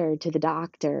daughter to the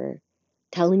doctor,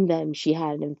 telling them she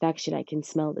had an infection. I can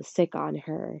smell the sick on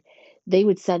her. They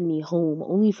would send me home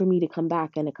only for me to come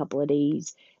back in a couple of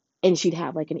days and she'd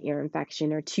have like an ear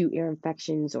infection or two ear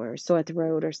infections or sore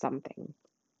throat or something.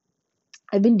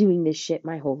 I've been doing this shit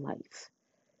my whole life.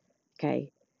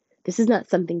 Okay. This is not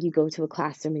something you go to a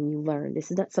classroom and you learn. This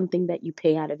is not something that you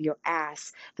pay out of your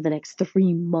ass for the next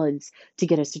 3 months to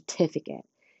get a certificate.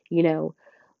 You know,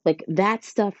 like that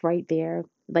stuff right there,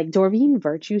 like Doreen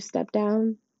Virtue stepped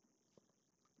down,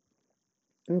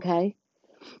 okay,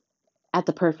 at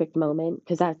the perfect moment,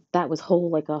 because that was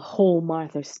like a whole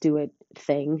Martha Stewart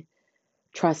thing.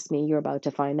 Trust me, you're about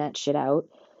to find that shit out.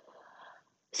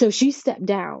 So she stepped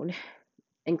down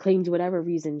and claimed whatever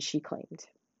reason she claimed.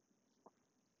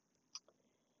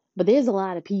 But there's a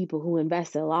lot of people who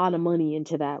invested a lot of money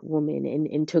into that woman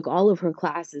and took all of her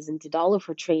classes and did all of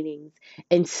her trainings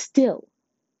and still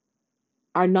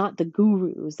are not the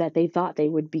gurus that they thought they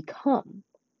would become.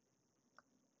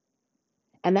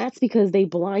 And that's because they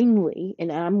blindly,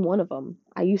 and I'm one of them,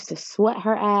 I used to sweat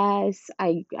her ass.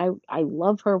 I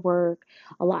love her work.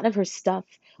 A lot of her stuff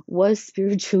was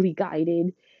spiritually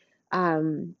guided, a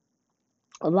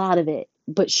lot of it.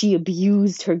 But she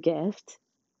abused her gift.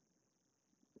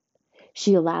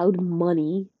 She allowed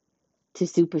money to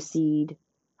supersede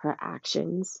her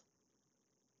actions,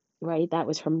 right? That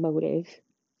was her motive.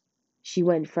 She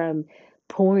went from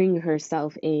pouring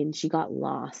herself in, she got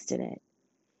lost in it.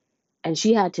 And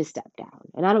she had to step down.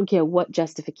 And I don't care what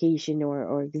justification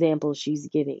or example she's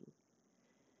giving.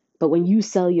 But when you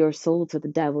sell your soul to the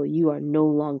devil, you are no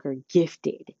longer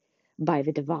gifted by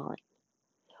the divine,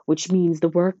 which means the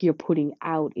work you're putting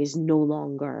out is no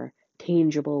longer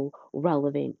tangible,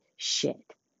 relevant shit.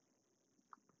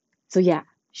 So yeah,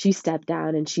 she stepped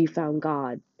down and she found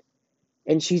God.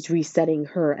 And she's resetting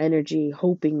her energy,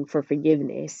 hoping for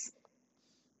forgiveness.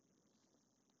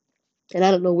 And I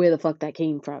don't know where the fuck that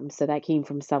came from. So that came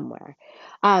from somewhere.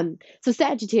 So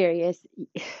Sagittarius,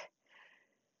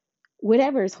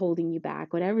 whatever's holding you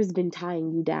back, whatever's been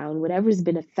tying you down, whatever's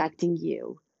been affecting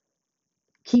you,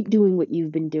 keep doing what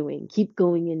you've been doing. Keep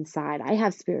going inside. I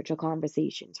have spiritual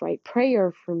conversations, right?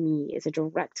 Prayer for me is a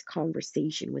direct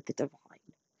conversation with the divine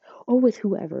or with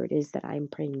whoever it is that I'm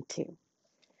praying to.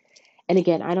 And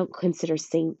again, I don't consider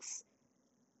saints,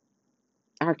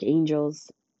 archangels,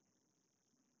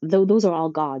 though those are all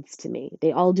gods to me.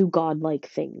 They all do godlike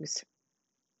things.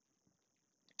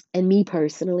 And me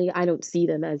personally, I don't see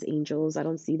them as angels. I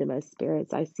don't see them as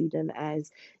spirits. I see them as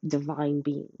divine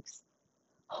beings,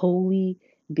 holy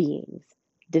beings,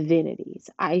 divinities.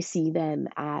 I see them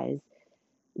as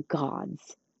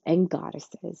gods and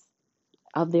goddesses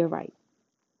of their right.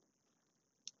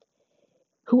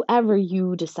 Whoever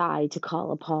you decide to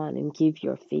call upon and give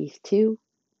your faith to,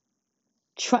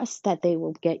 trust that they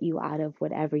will get you out of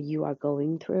whatever you are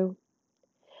going through.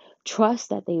 Trust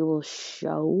that they will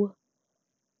show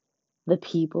the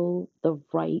people the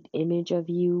right image of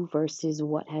you versus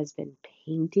what has been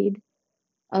painted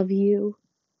of you.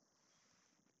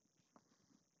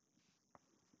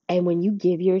 And when you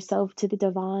give yourself to the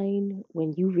divine,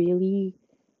 when you really,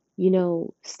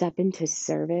 step into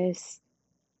service,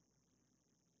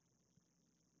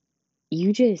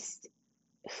 you just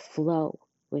flow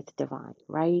with divine,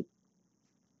 right?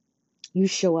 You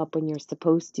show up when you're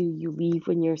supposed to, you leave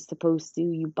when you're supposed to,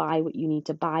 you buy what you need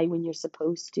to buy when you're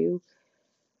supposed to.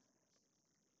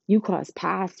 You cross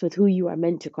paths with who you are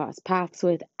meant to cross paths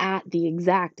with at the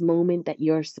exact moment that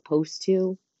you're supposed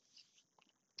to.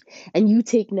 And you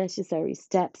take necessary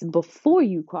steps before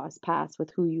you cross paths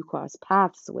with who you cross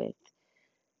paths with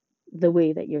the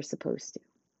way that you're supposed to.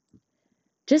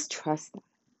 Just trust that.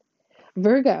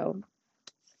 Virgo,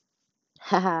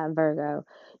 haha, Virgo,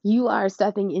 you are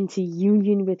stepping into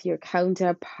union with your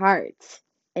counterpart.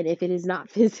 And if it is not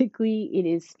physically, it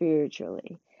is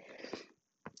spiritually.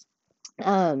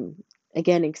 Um,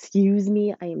 Again, excuse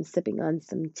me, I am sipping on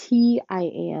some tea. I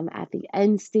am at the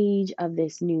end stage of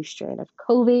this new strain of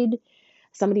COVID.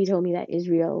 Somebody told me that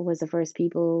Israel was the first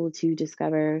people to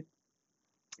discover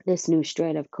this new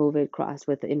strain of COVID crossed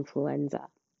with influenza.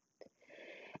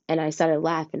 And I started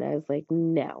laughing. I was like,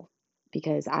 no,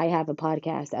 because I have a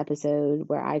podcast episode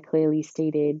where I clearly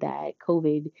stated that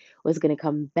COVID was going to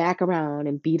come back around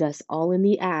and beat us all in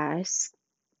the ass,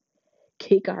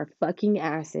 kick our fucking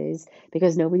asses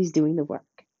because nobody's doing the work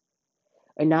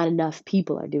or not enough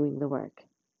people are doing the work.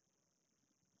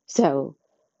 So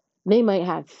they might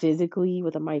have physically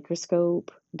with a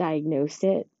microscope diagnosed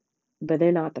it, but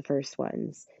they're not the first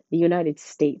ones. The United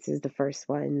States is the first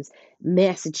ones.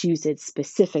 Massachusetts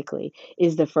specifically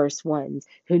is the first ones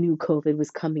who knew COVID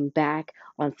was coming back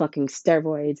on fucking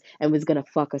steroids and was gonna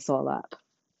fuck us all up.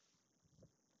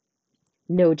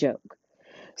 No joke.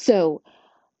 So,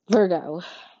 Virgo,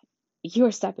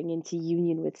 you're stepping into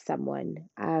union with someone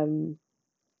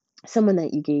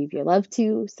that you gave your love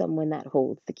to, someone that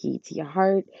holds the key to your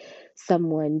heart,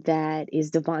 someone that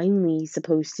is divinely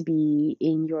supposed to be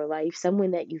in your life,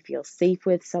 someone that you feel safe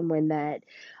with, someone that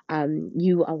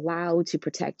you allow to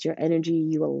protect your energy,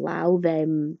 you allow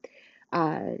them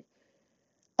uh,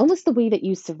 almost the way that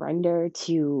you surrender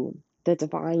to the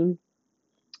divine.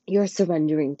 You're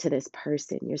surrendering to this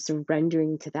person. You're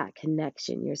surrendering to that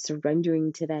connection. You're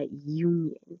surrendering to that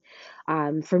union.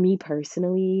 For me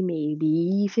personally,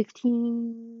 maybe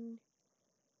 15,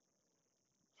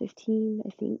 I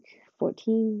think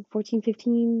 14,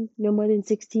 15, no more than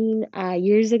 16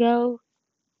 years ago,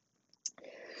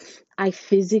 I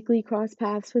physically crossed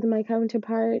paths with my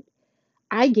counterpart.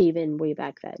 I gave in way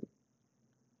back then,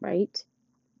 right?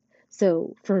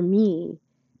 So for me,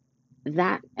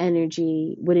 that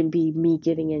energy wouldn't be me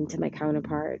giving in to my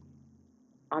counterpart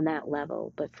on that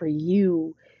level. But for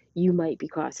you, you might be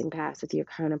crossing paths with your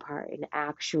counterpart and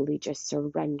actually just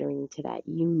surrendering to that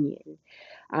union.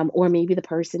 Or maybe the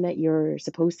person that you're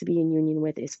supposed to be in union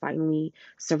with is finally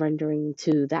surrendering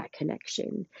to that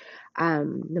connection.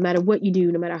 No matter what you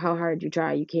do, no matter how hard you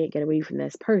try, you can't get away from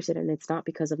this person. And it's not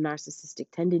because of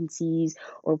narcissistic tendencies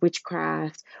or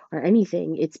witchcraft or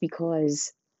anything. It's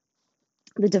because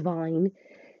the divine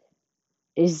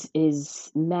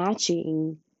is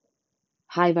matching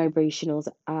high vibrational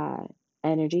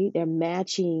energy. They're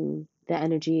matching the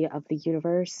energy of the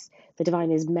universe. The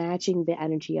divine is matching the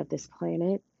energy of this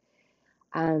planet.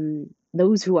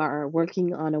 Those who are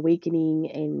working on awakening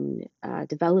and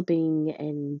developing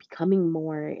and becoming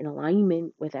more in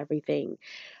alignment with everything,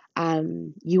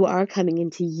 you are coming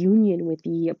into union with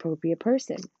the appropriate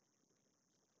person.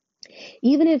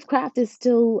 Even if craft is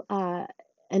still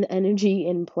an energy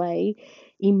in play,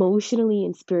 emotionally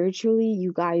and spiritually,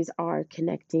 you guys are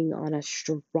connecting on a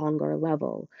stronger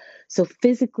level. So,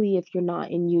 physically, if you're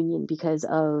not in union because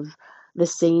of the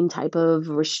same type of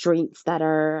restraints that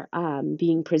are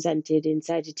being presented in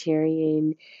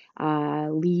Sagittarian,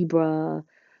 Libra,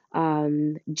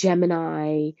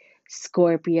 Gemini,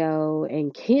 Scorpio,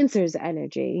 and Cancer's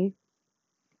energy,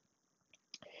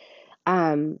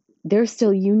 there's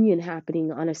still union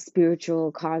happening on a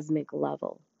spiritual cosmic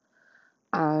level.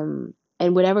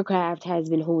 And whatever craft has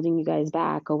been holding you guys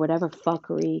back, or whatever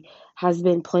fuckery has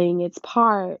been playing its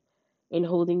part in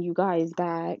holding you guys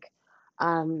back,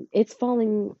 it's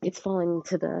falling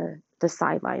to the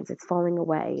sidelines. It's falling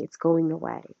away. It's going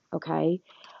away. Okay.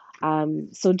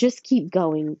 So just keep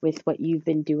going with what you've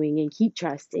been doing and keep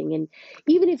trusting. And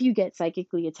even if you get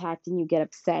psychically attacked and you get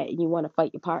upset and you want to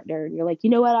fight your partner and you're like, you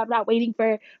know what, I'm not waiting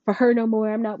for her no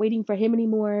more. I'm not waiting for him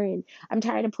anymore. And I'm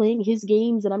tired of playing his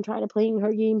games and I'm tired of playing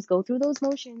her games. Go through those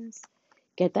motions.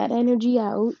 Get that energy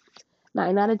out.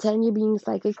 9 out of 10, you're being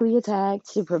psychically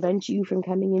attacked to prevent you from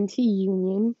coming into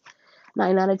union.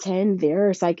 9 out of 10,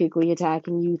 they're psychically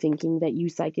attacking you, thinking that you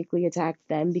psychically attacked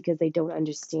them because they don't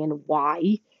understand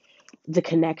why the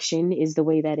connection is the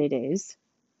way that it is.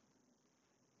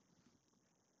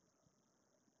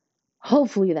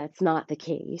 Hopefully, that's not the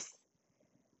case.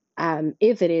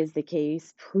 If it is the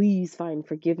case, please find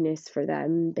forgiveness for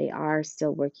them. They are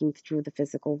still working through the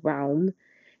physical realm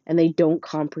and they don't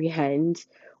comprehend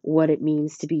what it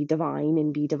means to be divine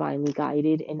and be divinely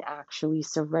guided and actually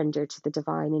surrender to the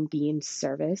divine and be in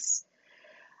service.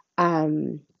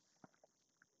 Um,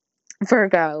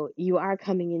 Virgo, you are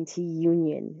coming into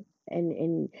union.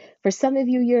 And for some of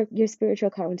you, your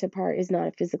spiritual counterpart is not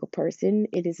a physical person.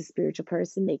 It is a spiritual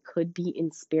person. They could be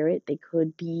in spirit. They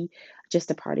could be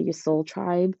just a part of your soul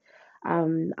tribe.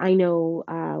 I know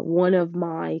one of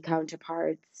my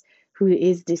counterparts who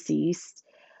is deceased.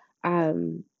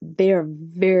 They're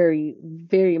very,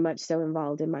 very much so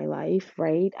involved in my life,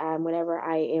 right? Whenever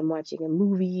I am watching a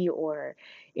movie or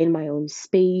in my own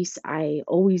space, I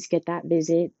always get that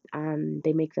visit.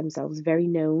 They make themselves very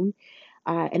known,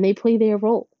 and they play their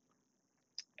role.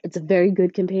 It's a very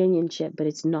good companionship, but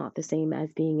it's not the same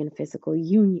as being in a physical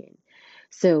union.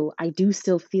 So I do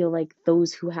still feel like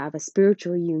those who have a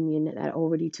spiritual union that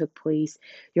already took place,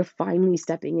 you're finally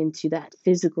stepping into that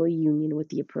physical union with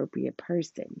the appropriate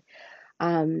person.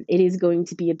 It is going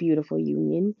to be a beautiful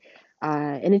union.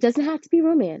 And it doesn't have to be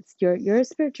romance. Your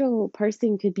spiritual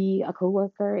person could be a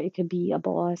coworker, it could be a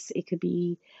boss, it could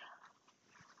be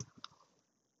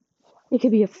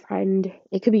a friend,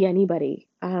 it could be anybody.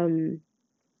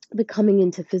 But coming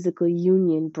into physical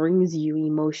union brings you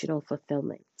emotional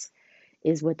fulfillment,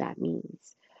 is what that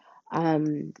means.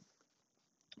 Um,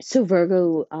 so,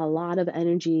 Virgo, a lot of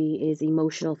energy is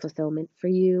emotional fulfillment for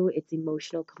you. It's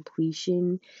emotional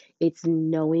completion. It's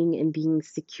knowing and being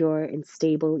secure and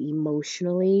stable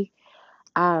emotionally.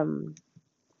 Um,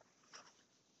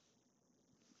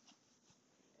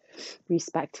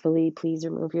 Respectfully, please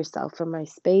remove yourself from my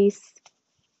space.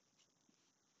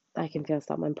 I can feel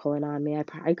someone pulling on me.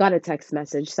 I got a text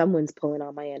message. Someone's pulling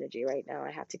on my energy right now.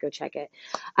 I have to go check it.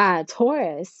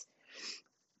 Taurus.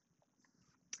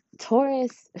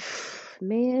 Taurus,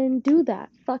 man, do that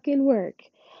fucking work.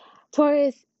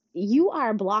 Taurus, you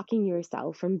are blocking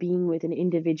yourself from being with an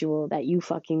individual that you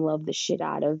fucking love the shit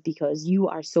out of because you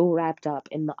are so wrapped up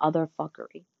in the other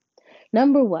fuckery.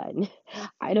 Number one,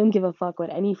 I don't give a fuck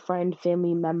what any friend,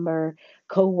 family member,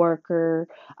 coworker,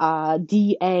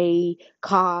 DA,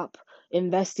 cop,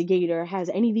 investigator has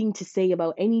anything to say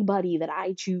about anybody that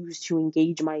I choose to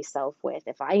engage myself with.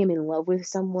 If I am in love with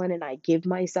someone and I give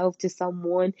myself to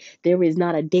someone, there is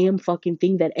not a damn fucking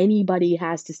thing that anybody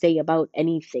has to say about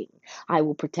anything. I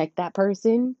will protect that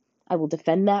person. I will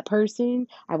defend that person.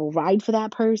 I will ride for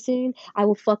that person. I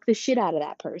will fuck the shit out of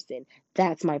that person.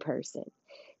 That's my person.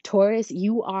 Taurus,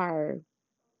 you are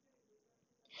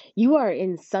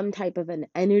in some type of an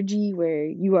energy where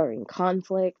you are in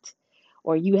conflict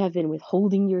or you have been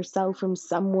withholding yourself from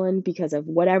someone because of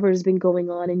whatever's been going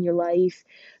on in your life.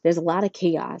 There's a lot of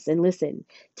chaos. And listen,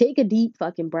 take a deep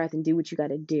fucking breath and do what you got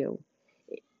to do.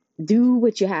 Do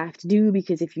what you have to do,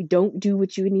 because if you don't do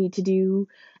what you need to do,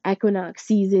 equinox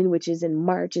season, which is in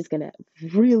March, is going to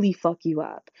really fuck you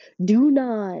up. Do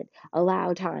not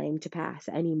allow time to pass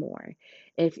anymore.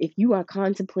 If you are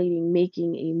contemplating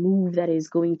making a move that is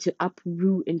going to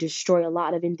uproot and destroy a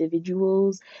lot of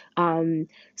individuals,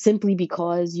 simply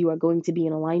because you are going to be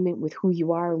in alignment with who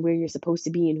you are and where you're supposed to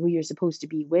be and who you're supposed to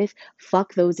be with,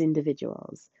 fuck those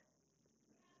individuals.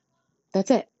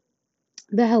 That's it.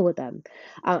 The hell with them.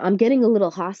 I'm getting a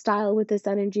little hostile with this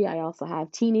energy. I also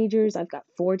have teenagers. I've got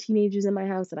 4 teenagers in my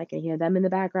house and I can hear them in the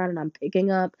background and I'm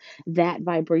picking up that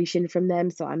vibration from them.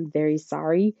 So I'm very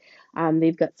sorry.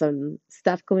 They've got some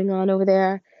stuff going on over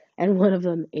there. And one of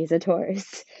them is a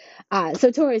Taurus. So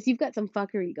Taurus, you've got some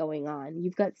fuckery going on.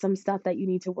 You've got some stuff that you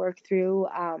need to work through.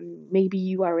 Maybe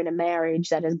you are in a marriage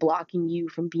that is blocking you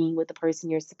from being with the person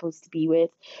you're supposed to be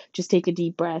with. Just take a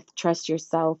deep breath, trust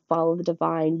yourself, follow the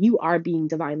divine. You are being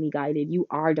divinely guided. You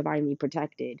are divinely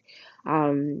protected.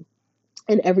 Um,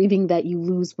 And everything that you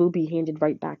lose will be handed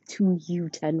right back to you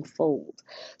tenfold.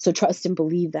 So trust and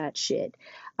believe that shit.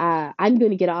 I'm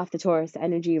going to get off the Taurus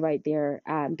energy right there,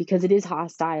 because it is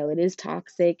hostile, it is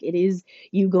toxic, it is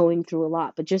you going through a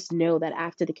lot. But just know that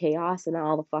after the chaos and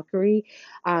all the fuckery,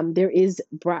 there is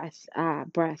breath.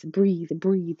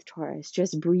 Breathe, Taurus.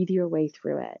 Just breathe your way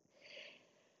through it.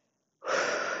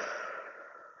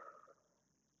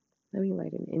 Let me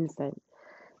light an incense.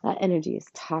 That energy is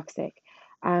toxic.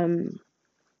 Um,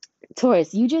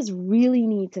 Taurus, you just really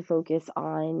need to focus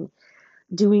on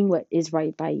doing what is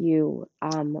right by you,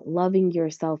 loving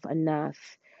yourself enough,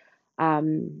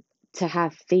 to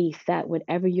have faith that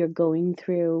whatever you're going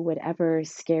through, whatever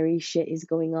scary shit is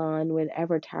going on,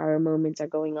 whatever terror moments are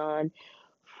going on,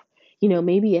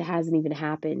 maybe it hasn't even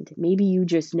happened. Maybe you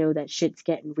just know that shit's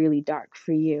getting really dark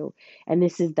for you. And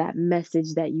this is that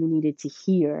message that you needed to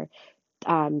hear,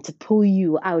 to pull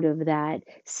you out of that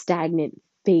stagnant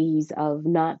phase of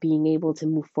not being able to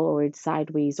move forward,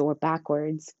 sideways, or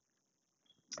backwards,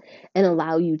 and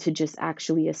allow you to just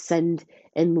actually ascend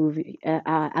and move,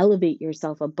 elevate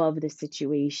yourself above the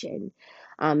situation.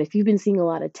 If you've been seeing a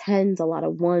lot of tens, a lot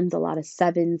of ones, a lot of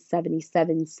sevens,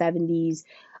 77, 70s,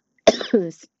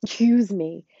 excuse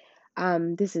me,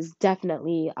 this is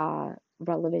definitely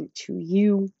relevant to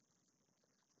you.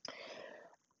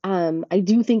 I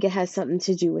do think it has something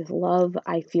to do with love.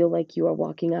 I feel like you are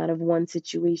walking out of one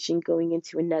situation, going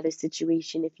into another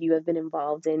situation. If you have been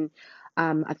involved in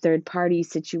a third party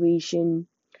situation,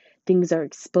 things are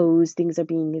exposed, things are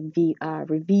being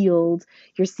revealed.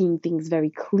 You're seeing things very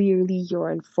clearly.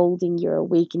 You're unfolding, you're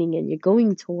awakening, and you're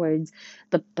going towards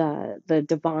the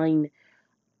divine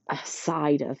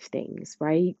side of things,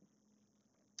 right?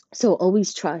 So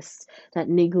always trust that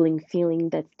niggling feeling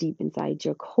that's deep inside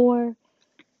your core,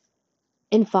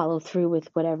 and follow through with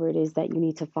whatever it is that you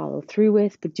need to follow through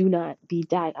with, but do not be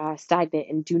stagnant,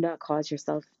 and do not cause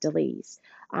yourself delays.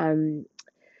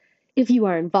 If you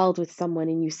are involved with someone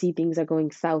and you see things are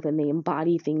going south and they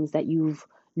embody things that you've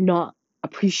not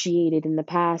appreciated in the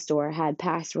past, or had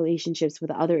past relationships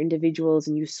with other individuals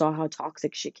and you saw how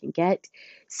toxic shit can get,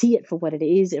 see it for what it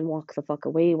is and walk the fuck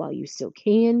away while you still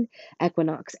can.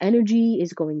 Equinox energy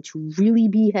is going to really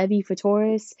be heavy for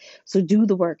Taurus, so do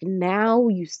the work now.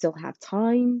 You still have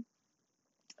time.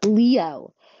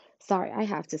 Leo, sorry, I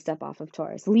have to step off of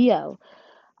Taurus. Leo,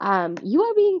 you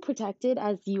are being protected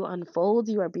as you unfold.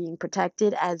 You are being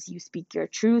protected as you speak your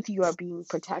truth. You are being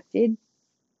protected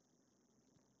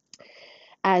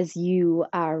as you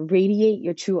radiate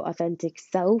your true, authentic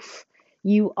self.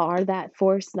 You are that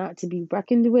force not to be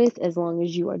reckoned with as long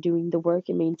as you are doing the work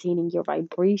and maintaining your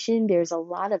vibration. There's a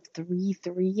lot of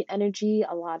 3-3 energy,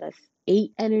 a lot of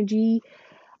 8 energy.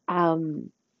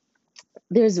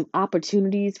 There's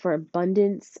opportunities for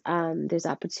abundance. There's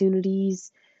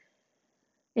opportunities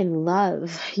in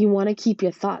love. You want to keep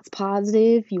your thoughts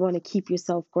positive. You want to keep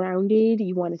yourself grounded.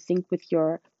 You want to think with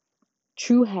your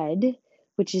true head,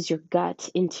 which is your gut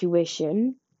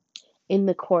intuition, in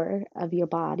the core of your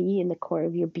body, in the core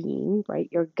of your being, right?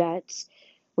 Your gut,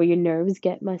 where your nerves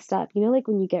get messed up. Like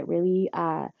when you get really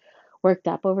worked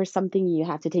up over something, you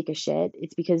have to take a shit.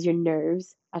 It's because your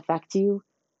nerves affect you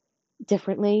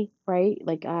differently, right?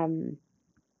 Like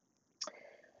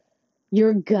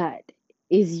your gut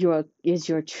is your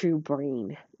true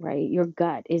brain, right? Your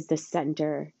gut is the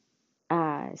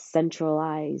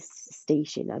centralized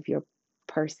station of your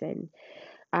person.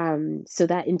 So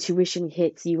that intuition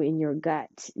hits you in your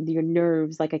gut, your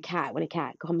nerves, like a cat. When a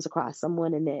cat comes across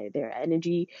someone and their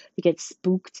energy, they get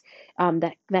spooked,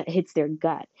 that hits their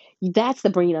gut. That's the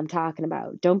brain I'm talking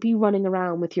about. Don't be running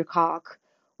around with your cock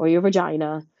or your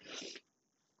vagina.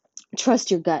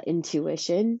 Trust your gut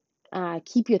intuition.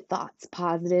 Keep your thoughts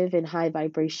positive and high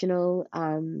vibrational.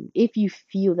 If you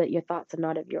feel that your thoughts are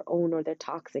not of your own, or they're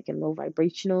toxic and low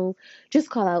vibrational, just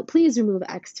call out, please remove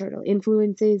external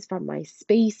influences from my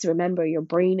space. Remember, your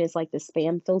brain is like the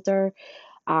spam filter.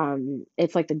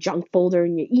 It's like the junk folder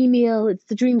in your email. It's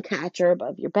the dream catcher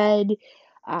above your bed.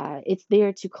 It's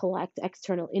there to collect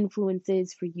external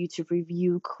influences for you to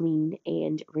review, clean,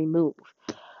 and remove.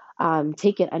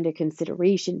 Take it under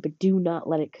consideration, but do not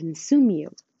let it consume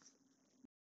you.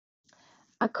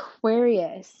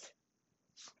 Aquarius.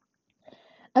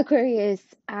 Aquarius,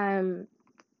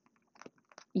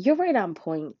 you're right on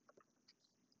point.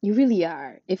 You really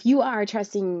are. If you are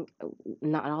trusting,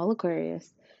 not all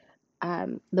Aquarius,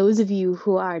 those of you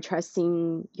who are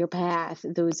trusting your path,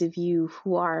 those of you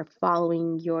who are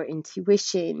following your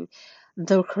intuition,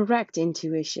 the correct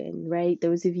intuition, right?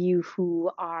 Those of you who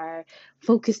are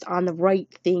focused on the right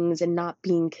things and not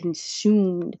being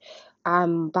consumed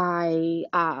by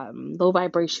low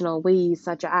vibrational ways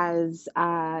such as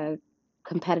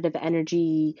competitive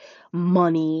energy,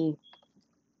 money,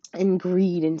 and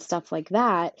greed and stuff like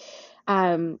that,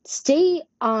 stay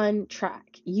on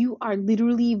track. You are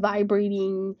literally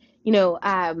vibrating.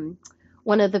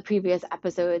 One of the previous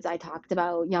episodes, I talked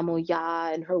about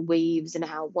Yamoya and her waves and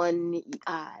how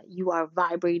you are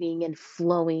vibrating and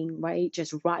flowing, right?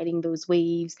 Just riding those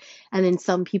waves. And then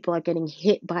some people are getting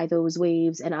hit by those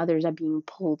waves and others are being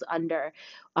pulled under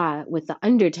with the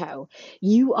undertow.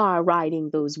 You are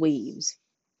riding those waves.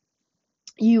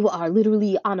 You are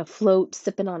literally on a float,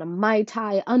 sipping on a Mai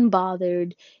Tai,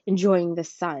 unbothered, enjoying the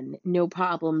sun. No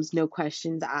problems, no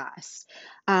questions asked.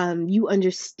 You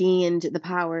understand the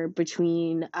power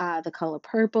between the color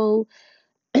purple,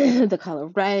 the color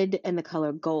red, and the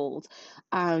color gold.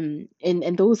 And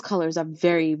those colors are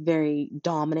very, very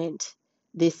dominant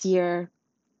this year,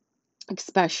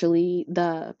 especially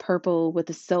the purple with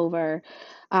the silver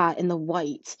and the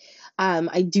white.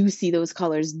 I do see those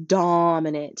colors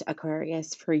dominant,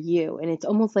 Aquarius, for you. And it's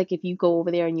almost like if you go over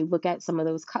there and you look at some of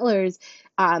those colors,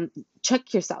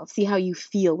 check yourself, see how you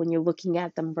feel when you're looking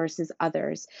at them versus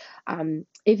others.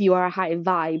 If you are a high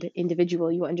vibe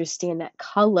individual, you understand that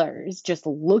colors, just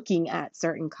looking at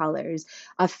certain colors,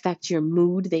 affect your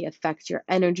mood, they affect your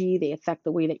energy, they affect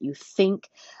the way that you think.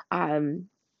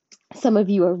 Some of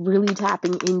you are really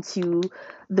tapping into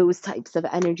those types of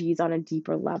energies on a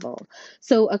deeper level.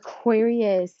 So,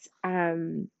 Aquarius,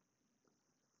 as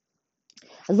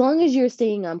long as you're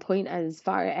staying on point as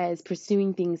far as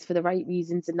pursuing things for the right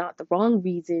reasons and not the wrong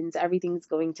reasons, everything's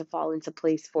going to fall into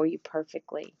place for you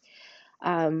perfectly.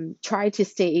 Try to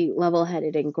stay level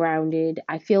headed and grounded.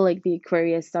 I feel like the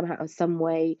Aquarius somehow, some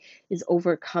way, is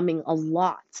overcoming a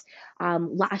lot.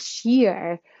 Last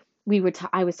year,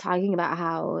 I was talking about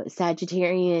how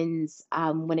Sagittarians,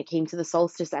 when it came to the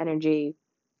solstice energy,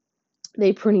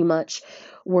 they pretty much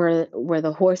were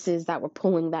the horses that were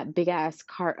pulling that big ass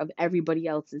cart of everybody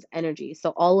else's energy. So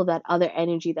all of that other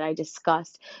energy that I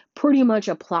discussed pretty much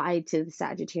applied to the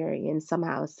Sagittarians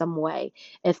somehow, some way.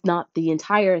 If not the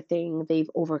entire thing, they've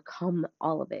overcome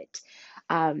all of it.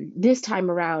 This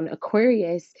time around,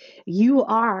 Aquarius, you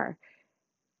are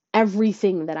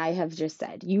everything that I have just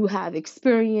said. You have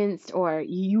experienced, or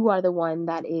you are the one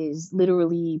that is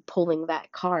literally pulling that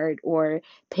card or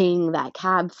paying that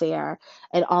cab fare,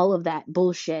 and all of that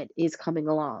bullshit is coming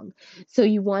along. So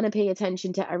you want to pay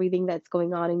attention to everything that's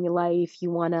going on in your life.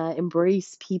 You want to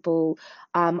embrace people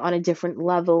on a different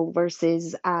level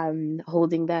versus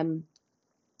holding them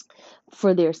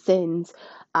for their sins.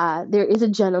 There is a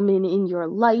gentleman in your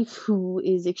life who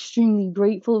is extremely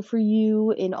grateful for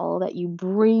you and all that you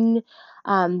bring.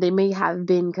 They may have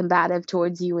been combative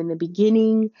towards you in the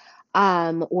beginning,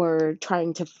 or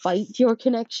trying to fight your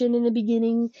connection in the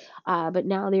beginning, but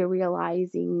now they're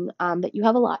realizing that you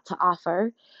have a lot to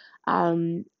offer,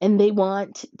 and they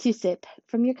want to sip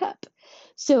from your cup.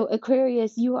 So,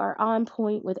 Aquarius, you are on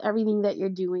point with everything that you're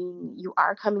doing. You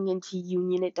are coming into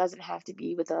union. It doesn't have to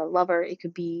be with a lover, it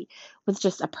could be with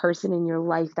just a person in your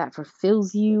life that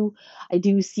fulfills you. I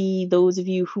do see those of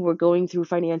you who are going through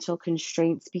financial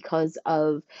constraints because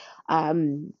of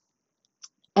um,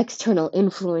 external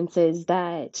influences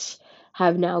that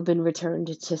have now been returned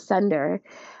to sender.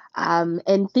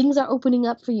 And things are opening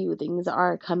up for you. Things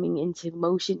are coming into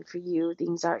motion for you.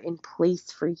 Things are in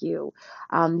place for you.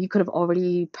 You could have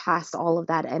already passed all of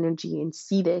that energy and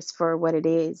see this for what it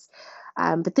is.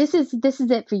 But this is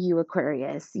it for you,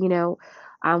 Aquarius.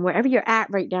 Wherever you're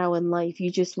at right now in life,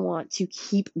 you just want to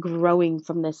keep growing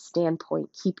from this standpoint.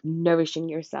 Keep nourishing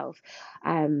yourself.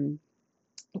 Um,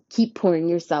 Keep pouring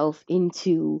yourself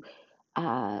into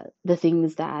the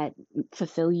things that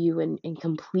fulfill you and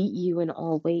complete you in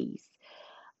all ways.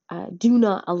 Do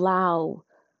not allow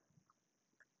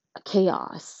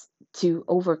chaos to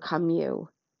overcome you.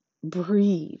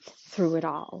 Breathe through it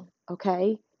all,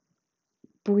 okay?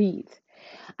 Breathe.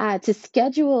 To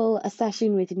schedule a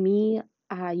session with me,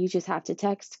 you just have to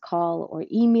text, call, or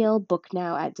email book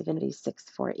now at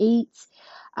divinity648.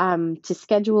 To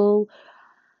schedule,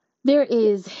 there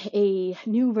is a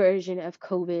new version of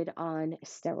COVID on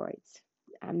steroids.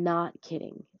 I'm not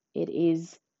kidding. It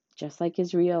is, just like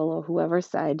Israel or whoever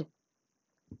said,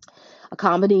 a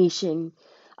combination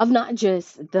of not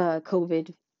just the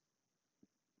COVID,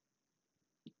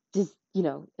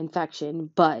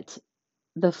 infection, but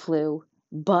the flu,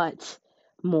 but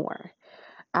more.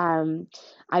 Um,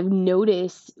 I've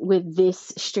noticed with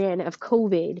this strand of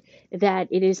COVID that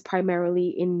it is primarily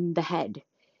in the head.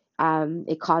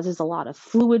 It causes a lot of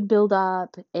fluid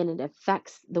buildup and it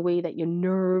affects the way that your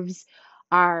nerves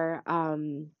are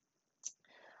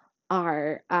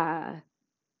are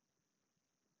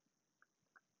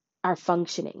are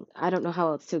functioning. I don't know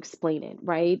how else to explain it,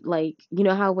 right? Like, you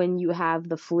know how when you have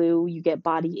the flu, you get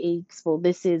body aches? Well,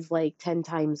 this is like 10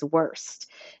 times worse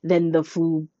than the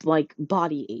flu, like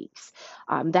body aches.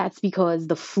 That's because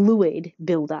the fluid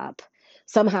buildup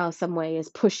somehow, some way is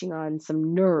pushing on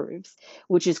some nerves,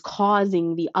 which is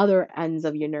causing the other ends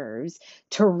of your nerves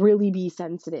to really be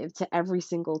sensitive to every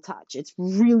single touch. It's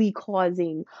really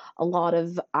causing a lot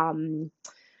of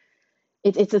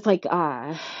it's just like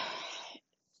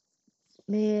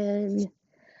man,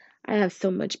 I have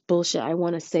so much bullshit I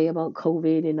want to say about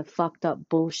COVID and the fucked up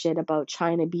bullshit about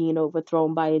China being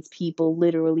overthrown by its people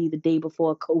literally the day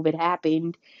before COVID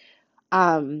happened.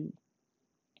 Um,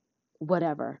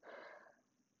 whatever,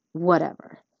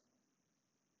 whatever.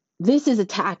 This is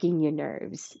attacking your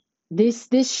nerves. This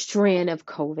strand of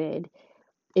COVID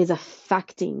is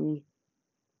affecting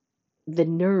the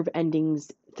nerve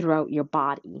endings throughout your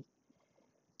body.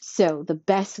 So the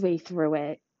best way through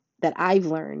it that I've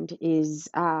learned is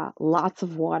lots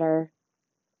of water,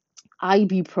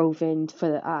 ibuprofen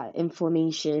for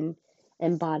inflammation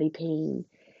and body pain,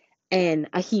 and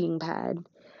a heating pad.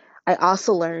 I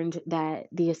also learned that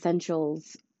the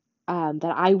essentials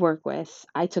that I work with,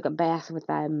 I took a bath with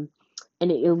them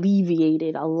and it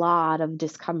alleviated a lot of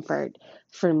discomfort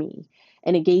for me.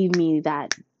 And it gave me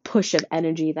that push of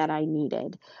energy that I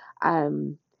needed.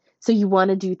 Um, so you want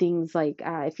to do things like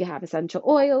if you have essential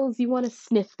oils, you want to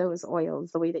sniff those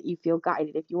oils the way that you feel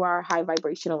guided. If you are a high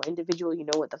vibrational individual, you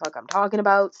know what the fuck I'm talking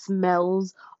about.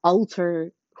 Smells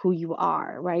alter who you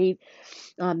are, right?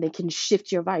 They can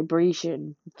shift your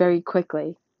vibration very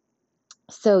quickly.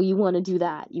 So you want to do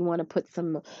that. You want to put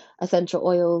some essential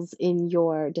oils in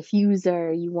your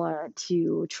diffuser. You want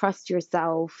to trust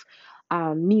yourself.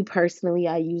 Me personally,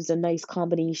 I used a nice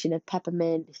combination of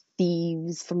peppermint,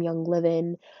 thieves from Young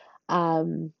Living.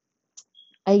 Um,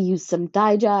 I used some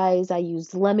Digize. I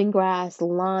used lemongrass,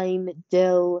 lime,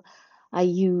 dill. I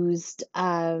used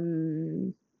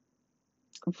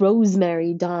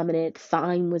rosemary dominant.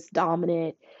 Thyme was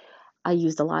dominant. I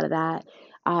used a lot of that.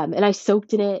 And I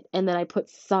soaked in it, and then I put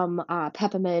some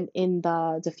peppermint in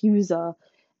the diffuser,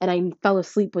 and I fell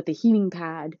asleep with the heating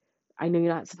pad. I know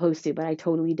you're not supposed to, but I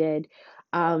totally did.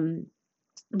 Um,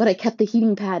 but I kept the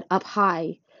heating pad up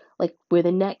high, like where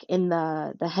the neck and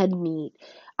the head meet.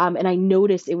 And I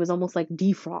noticed it was almost like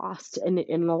defrost and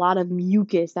a lot of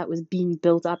mucus that was being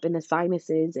built up in the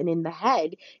sinuses and in the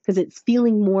head because it's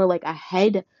feeling more like a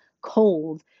head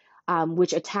cold,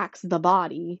 which attacks the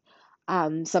body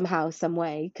somehow, some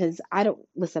way. Because I don't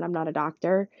listen, I'm not a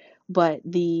doctor, but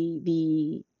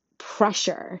the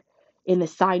pressure in the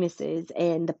sinuses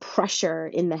and the pressure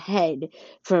in the head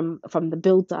from the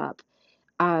buildup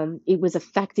it was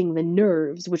affecting the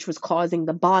nerves, which was causing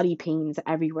the body pains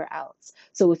everywhere else.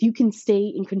 So if you can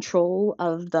stay in control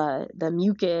of the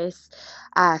mucus,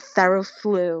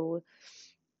 Theraflu,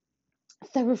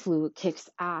 Theraflu kicks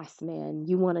ass, man.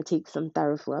 You want to take some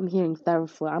Theraflu. I'm hearing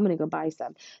Theraflu. I'm gonna go buy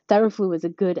some. Theraflu is a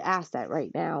good asset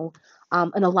right now,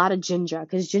 and a lot of ginger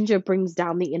because ginger brings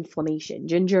down the inflammation.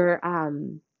 Ginger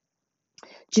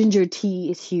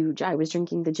tea is huge. I was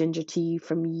drinking the ginger tea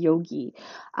from Yogi,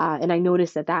 and I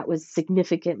noticed that that was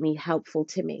significantly helpful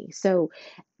to me. So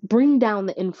bring down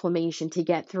the inflammation to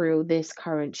get through this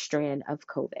current strand of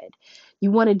COVID.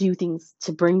 You want to do things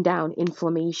to bring down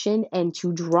inflammation and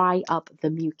to dry up the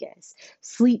mucus.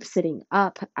 Sleep sitting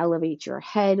up, elevate your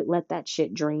head, let that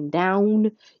shit drain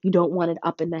down. You don't want it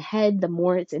up in the head. The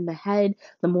more it's in the head,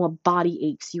 the more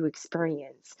body aches you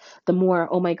experience. The more,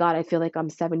 oh my God, I feel like I'm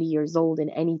 70 years old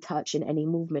and any touch and any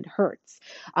movement hurts.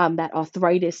 That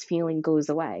arthritis feeling goes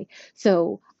away.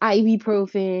 So,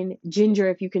 ibuprofen, ginger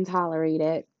if you can tolerate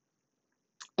it,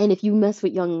 and if you mess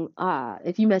with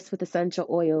essential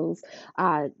oils,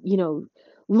 you know,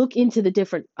 look into the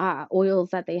different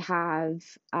oils that they have,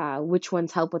 which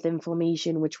ones help with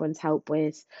inflammation, which ones help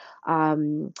with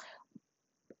um,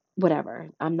 whatever.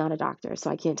 I'm not a doctor,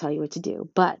 so I can't tell you what to do,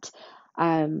 but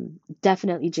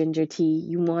definitely ginger tea.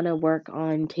 You want to work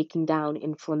on taking down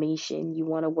inflammation. You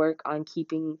want to work on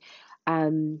keeping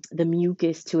the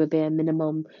mucus to a bare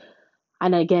minimum.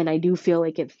 And again, I do feel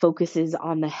like it focuses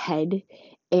on the head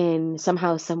in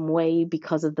somehow, some way,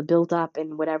 because of the buildup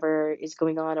and whatever is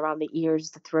going on around the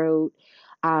ears, the throat.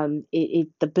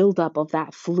 The buildup of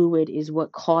that fluid is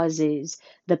what causes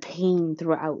the pain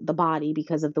throughout the body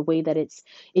because of the way that it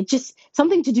just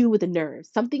something to do with the nerves,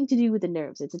 something to do with the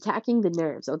nerves. It's attacking the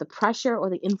nerves, or the pressure or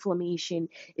the inflammation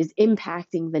is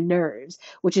impacting the nerves,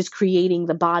 which is creating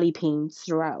the body pains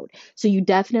throughout. So you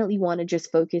definitely want to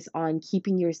just focus on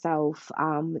keeping yourself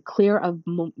clear of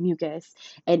mucus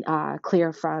and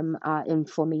clear from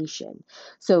inflammation.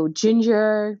 So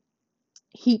ginger,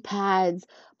 heat pads,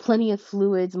 plenty of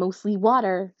fluids, mostly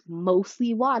water,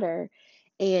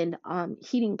 and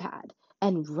heating pad,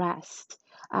 and rest.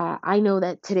 I know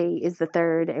that today is the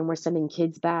third, and we're sending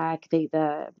kids back.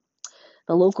 The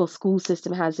local school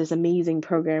system has this amazing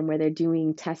program where they're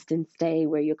doing test and stay,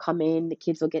 where you come in, the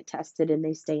kids will get tested, and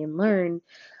they stay and learn.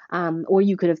 Or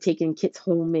you could have taken kids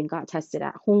home and got tested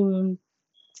at home.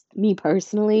 Me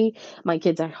personally, my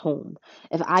kids are home.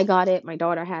 If I got it, my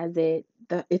daughter has it,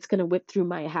 it's gonna whip through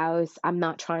my house. I'm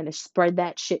not trying to spread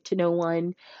that shit to no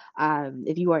one.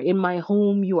 If you are in my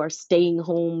home, you are staying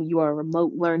home. You are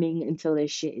remote learning until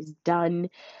this shit is done.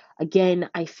 Again,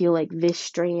 I feel like this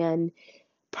strand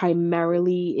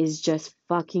primarily is just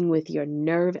fucking with your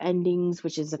nerve endings,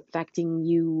 which is affecting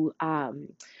you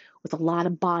with a lot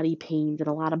of body pains and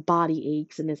a lot of body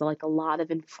aches, and there's like a lot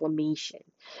of inflammation.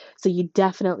 So you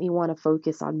definitely want to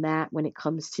focus on that when it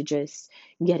comes to just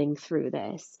getting through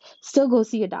this. Still go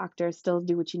see a doctor, still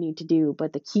do what you need to do,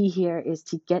 but the key here is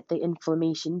to get the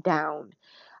inflammation down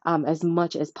as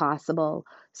much as possible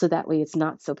so that way it's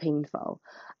not so painful.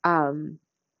 Um,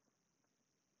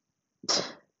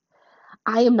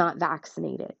 I am not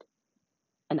vaccinated.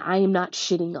 And I am not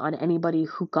shitting on anybody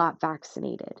who got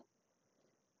vaccinated.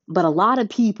 But a lot of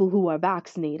people who are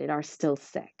vaccinated are still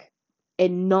sick.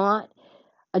 And not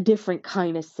a different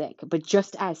kind of sick, but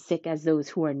just as sick as those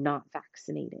who are not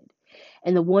vaccinated.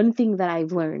 And the one thing that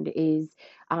I've learned is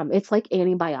it's like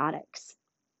antibiotics.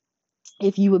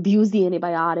 If you abuse the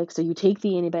antibiotics, or you take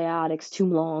the antibiotics too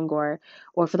long, or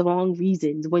for the wrong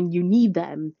reasons, when you need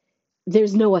them,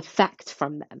 there's no effect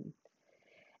from them.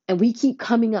 And we keep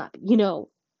coming up,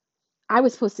 I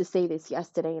was supposed to say this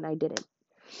yesterday and I didn't.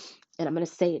 And I'm going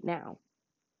to say it now.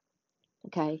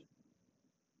 Okay?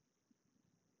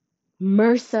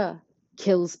 MRSA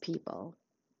kills people.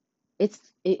 It's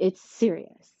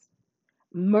serious.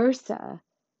 MRSA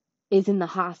is in the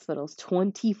hospitals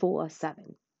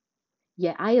 24/7.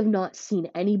 Yet I have not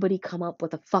seen anybody come up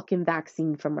with a fucking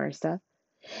vaccine for MRSA.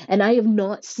 And I have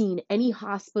not seen any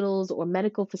hospitals or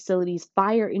medical facilities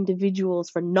fire individuals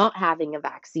for not having a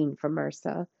vaccine for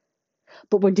MRSA.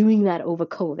 But we're doing that over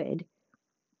COVID.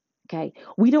 Okay?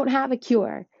 We don't have a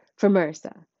cure for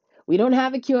MRSA. We don't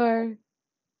have a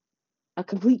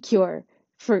complete cure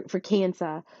for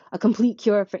cancer, a complete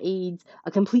cure for AIDS,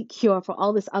 a complete cure for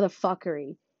all this other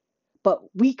fuckery. But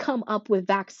we come up with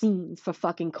vaccines for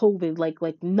fucking COVID like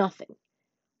nothing.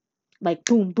 Like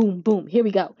boom, boom, boom. Here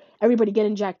we go. Everybody get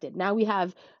injected. Now we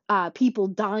have people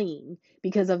dying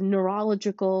because of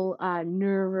neurological.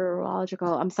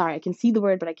 I'm sorry, I can see the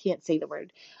word, but I can't say the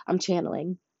word. I'm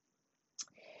channeling.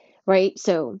 Right?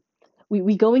 So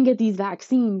we go and get these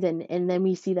vaccines, and then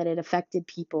we see that it affected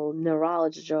people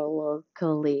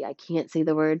neurologically. I can't say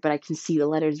the word, but I can see the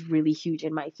letters really huge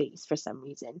in my face for some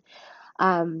reason.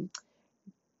 Um,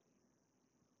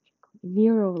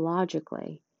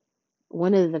 Neurologically,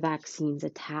 one of the vaccines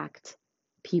attacked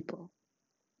people.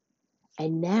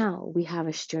 And now we have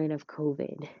a strain of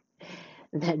COVID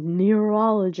that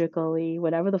neurologically,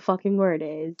 whatever the fucking word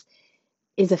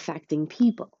is affecting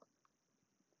people.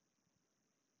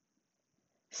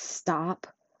 Stop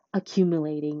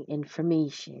accumulating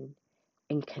information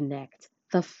and connect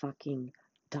the fucking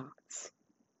dots.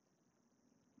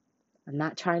 I'm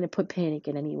not trying to put panic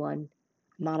in anyone.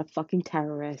 I'm not a fucking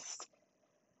terrorist.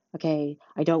 Okay?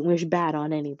 I don't wish bad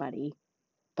on anybody.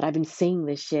 But I've been saying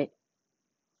this shit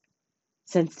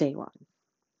since day one.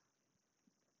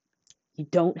 You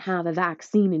don't have a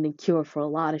vaccine and a cure for a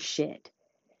lot of shit.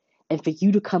 And for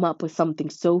you to come up with something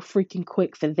so freaking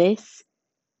quick for this,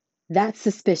 that's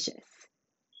suspicious.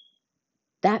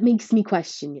 That makes me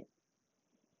question it.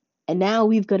 And now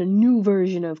we've got a new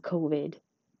version of COVID.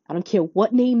 I don't care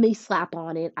what name they slap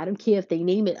on it. I don't care if they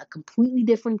name it a completely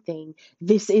different thing.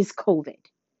 This is COVID.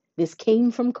 This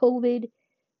came from COVID.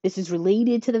 This is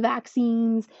related to the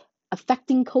vaccines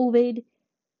affecting COVID.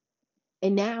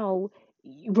 And now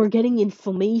we're getting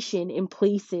inflammation in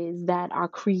places that are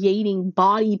creating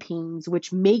body pains,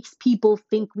 which makes people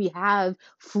think we have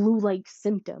flu-like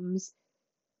symptoms.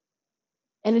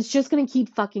 And it's just going to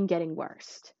keep fucking getting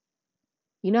worse.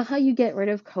 You know how you get rid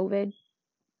of COVID?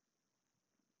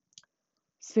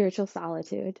 Spiritual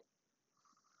solitude.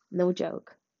 No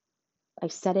joke.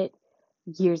 I've said it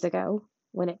years ago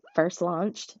when it first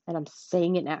launched, and I'm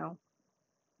saying it now.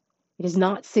 It is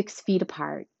not 6 feet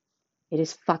apart. It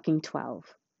is fucking 12.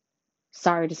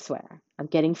 Sorry to swear. I'm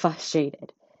getting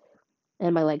frustrated.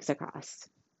 And my legs are crossed.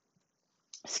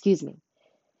 Excuse me.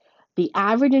 The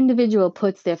average individual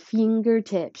puts their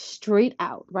fingertips straight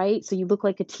out, right? So you look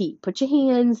like a T. Put your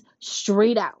hands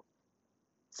straight out.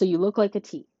 So you look like a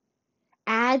T.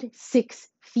 Add 6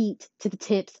 feet to the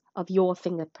tips of your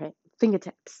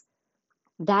fingertips.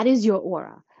 That is your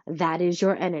aura. That is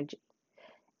your energy.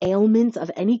 Ailments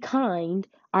of any kind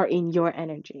are in your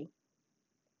energy.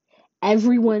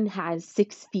 Everyone has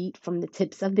 6 feet from the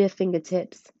tips of their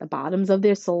fingertips, the bottoms of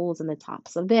their soles, and the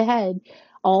tops of their head,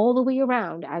 all the way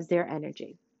around as their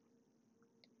energy.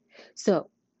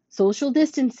 So, social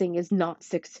distancing is not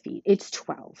 6 feet, it's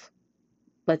 12.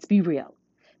 Let's be real.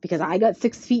 Because I got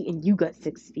 6 feet and you got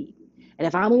 6 feet. And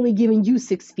if I'm only giving you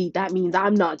 6 feet, that means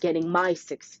I'm not getting my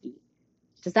 6 feet.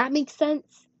 Does that make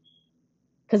sense?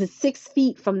 Because it's 6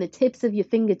 feet from the tips of your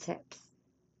fingertips.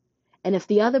 And if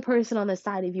the other person on the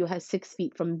side of you has 6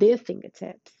 feet from their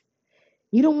fingertips,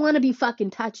 you don't want to be fucking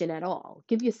touching at all.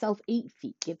 Give yourself 8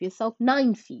 feet. Give yourself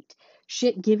 9 feet.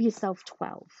 Shit, give yourself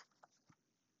 12.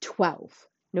 12.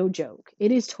 No joke.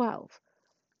 It is 12.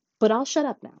 But I'll shut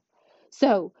up now.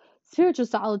 So, spiritual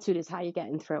solitude is how you're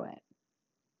getting through it.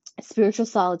 Spiritual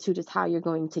solitude is how you're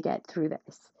going to get through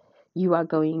this. You are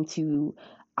going to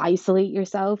isolate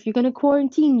yourself. You're going to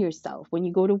quarantine yourself. When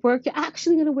you go to work, you're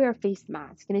actually going to wear a face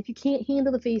mask. And if you can't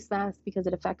handle the face mask because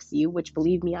it affects you, which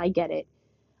believe me, I get it.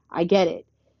 I get it.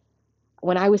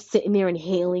 When I was sitting there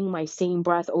inhaling my same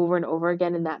breath over and over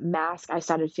again in that mask, I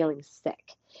started feeling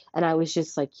sick. And I was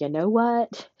just like, you know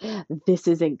what? This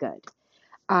isn't good.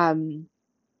 And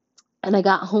I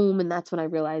got home, and that's when I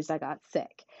realized I got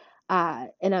sick.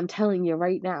 And I'm telling you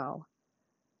right now,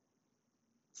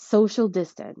 social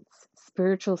distance,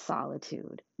 spiritual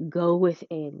solitude, go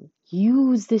within,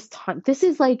 use this time. This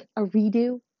is like a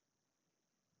redo,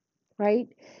 right?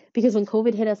 Because when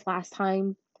COVID hit us last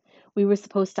time, we were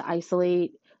supposed to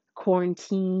isolate,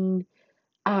 quarantine,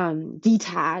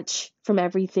 detach from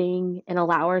everything and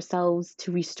allow ourselves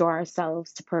to restore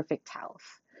ourselves to perfect health.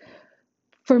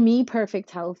 For me,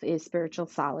 perfect health is spiritual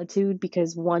solitude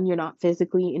because one, you're not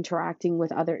physically interacting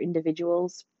with other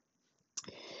individuals.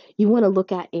 You want to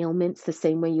look at ailments the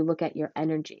same way you look at your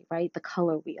energy, right? The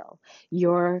color wheel.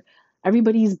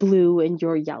 Everybody's blue and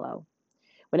you're yellow.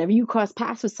 Whenever you cross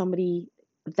paths with somebody,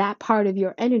 that part of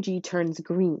your energy turns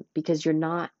green because you're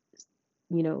not,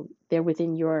 they're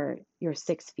within your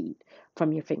 6 feet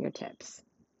from your fingertips.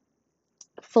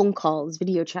 Phone calls,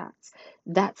 video chats,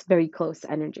 that's very close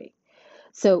energy.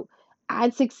 So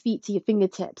add 6 feet to your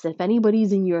fingertips. If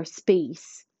anybody's in your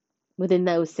space within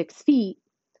those 6 feet,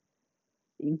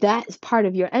 that part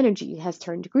of your energy has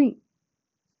turned green.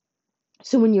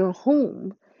 So when you're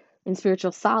home in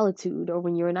spiritual solitude or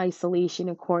when you're in isolation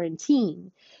or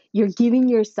quarantine, you're giving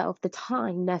yourself the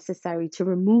time necessary to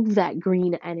remove that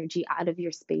green energy out of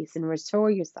your space and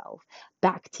restore yourself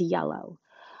back to yellow.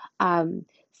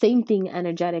 Same thing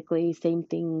energetically, same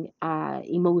thing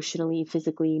emotionally,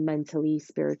 physically, mentally,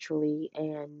 spiritually,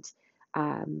 and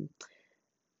I'm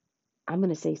going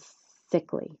to say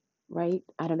sickly, right?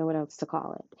 I don't know what else to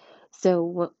call it.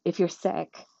 So if you're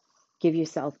sick, give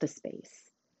yourself the space.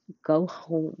 Go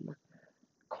home,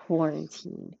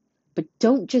 quarantine. But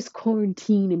don't just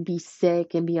quarantine and be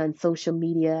sick and be on social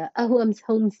media. Oh, I'm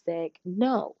homesick.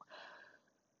 No.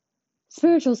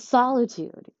 Spiritual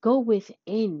solitude. Go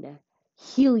within.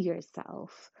 Heal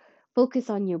yourself. Focus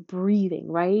on your breathing,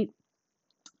 right?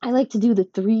 I like to do the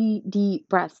 3 deep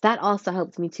breaths. That also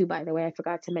helps me too, by the way. I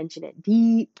forgot to mention it.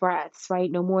 Deep breaths,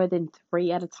 right? No more than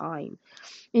 3 at a time.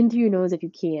 In through your nose if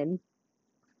you can.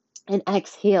 And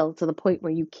exhale to the point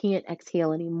where you can't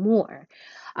exhale anymore.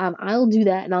 I'll do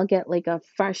that and I'll get like a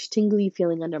fresh, tingly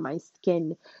feeling under my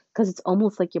skin because it's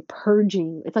almost like you're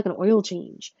purging. It's like an oil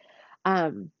change.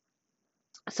 Um,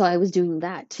 so I was doing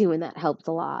that too, and that helped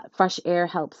a lot. Fresh air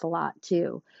helps a lot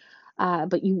too.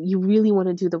 But you really want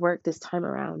to do the work this time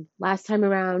around. Last time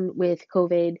around with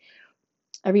COVID,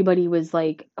 everybody was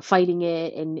like fighting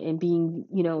it and being,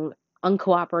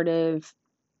 uncooperative.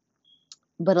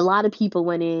 But a lot of people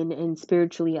went in and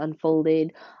spiritually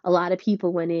unfolded. A lot of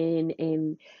people went in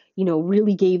and,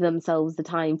 really gave themselves the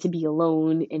time to be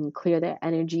alone and clear their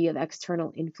energy of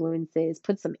external influences,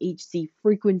 put some HC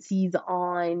frequencies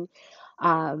on,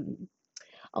 um,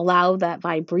 allow that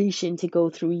vibration to go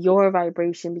through your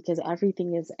vibration because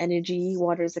everything is energy.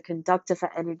 Water is a conductor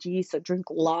for energy. So drink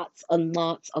lots and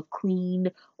lots of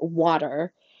clean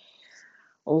water.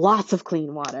 Lots of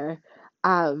clean water.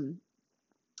 Um,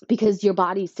 because your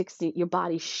body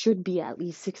should be at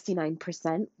least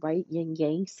 69%, right? Yin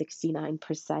yang,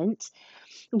 69%,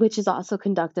 which is also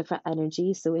conductive for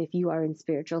energy. So if you are in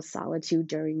spiritual solitude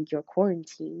during your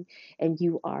quarantine and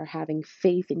you are having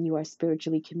faith and you are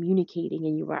spiritually communicating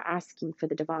and you are asking for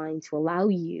the divine to allow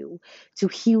you to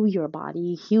heal your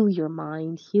body, heal your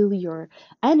mind, heal your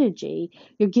energy,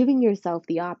 you're giving yourself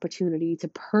the opportunity to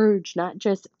purge not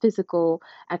just physical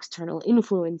external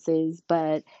influences,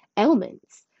 but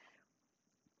ailments.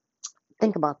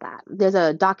 Think about that. There's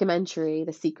a documentary,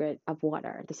 The Secret of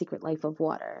Water, The Secret Life of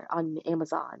Water on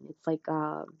Amazon. It's like,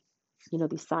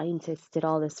 these scientists did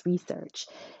all this research,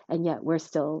 and yet we're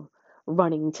still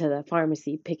running to the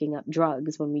pharmacy picking up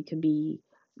drugs when we could be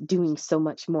doing so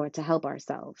much more to help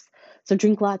ourselves. So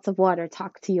drink lots of water,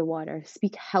 talk to your water,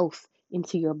 speak health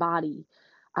into your body.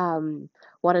 Um,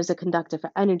 Water is a conductor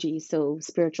for energy, so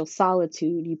spiritual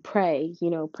solitude, you pray,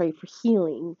 pray for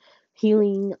healing.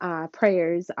 Healing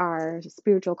prayers are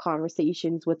spiritual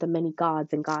conversations with the many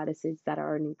gods and goddesses that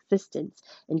are in existence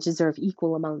and deserve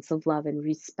equal amounts of love and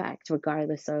respect,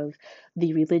 regardless of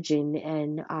the religion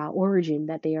and origin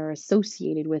that they are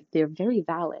associated with. They're very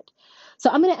valid. So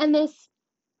I'm going to end this.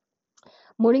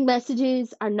 Morning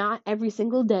messages are not every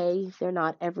single day, they're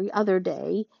not every other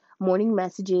day. Morning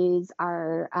messages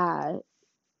are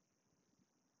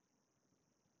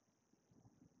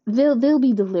they'll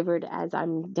be delivered as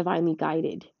I'm divinely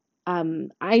guided.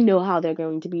 I know how they're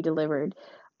going to be delivered,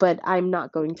 but I'm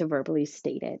not going to verbally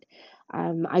state it.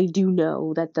 I do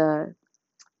know that the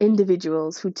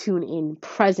individuals who tune in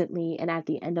presently and at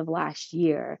the end of last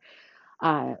year,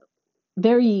 uh,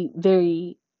 very,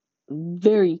 very,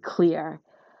 very clear.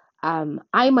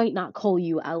 I might not call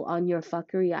you out on your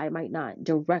fuckery. I might not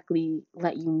directly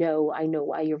let you know. I know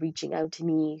why you're reaching out to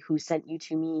me, who sent you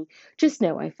to me. Just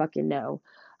know I fucking know.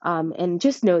 And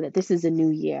just know that this is a new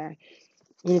year.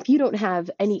 And if you don't have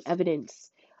any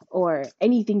evidence or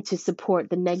anything to support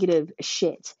the negative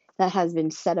shit that has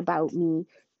been said about me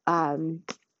um,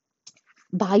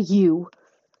 by you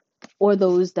or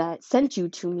those that sent you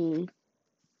to me,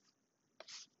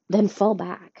 then fall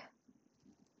back.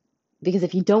 Because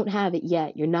if you don't have it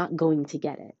yet, you're not going to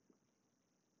get it.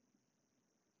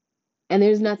 And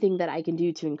there's nothing that I can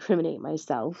do to incriminate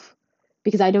myself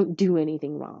because I don't do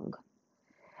anything wrong.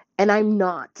 And I'm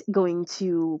not going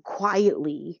to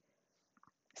quietly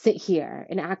sit here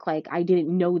and act like I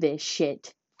didn't know this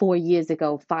shit 4 years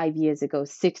ago, 5 years ago,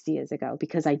 6 years ago,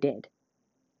 because I did.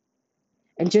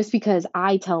 And just because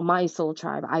I tell my soul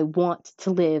tribe I want to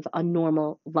live a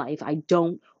normal life, I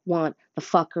don't want the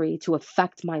fuckery to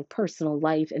affect my personal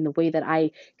life and the way that I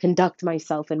conduct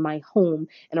myself in my home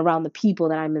and around the people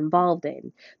that I'm involved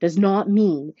in, does not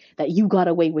mean that you got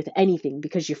away with anything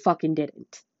because you fucking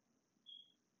didn't.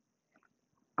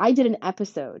 I did an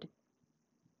episode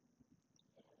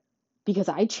because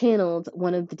I channeled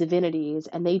one of the divinities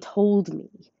and they told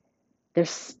me they're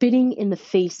spitting in the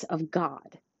face of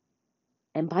God.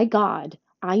 And by God,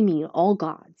 I mean all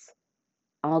gods,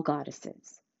 all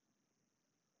goddesses.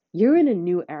 You're in a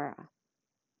new era.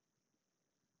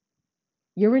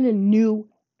 You're in a new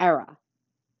era.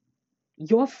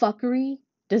 Your fuckery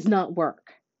does not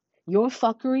work. Your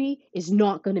fuckery is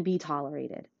not going to be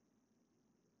tolerated.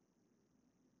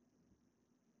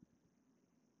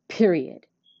 Period.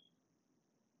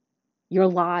 Your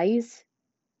lies,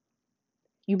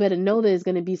 you better know there's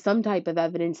going to be some type of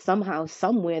evidence somehow,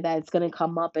 somewhere that's going to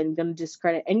come up and going to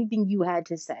discredit anything you had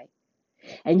to say.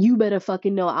 And you better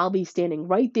fucking know I'll be standing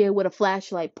right there with a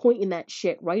flashlight pointing that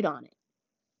shit right on it.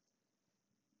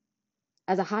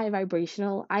 As a high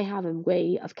vibrational, I have a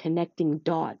way of connecting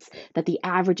dots that the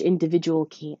average individual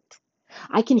can't.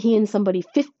 I can hand somebody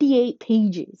 58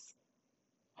 pages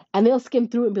and they'll skim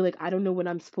through it and be like, I don't know what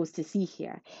I'm supposed to see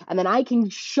here. And then I can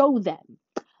show them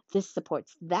this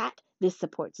supports that, this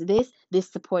supports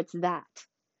this supports that.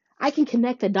 I can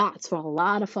connect the dots for a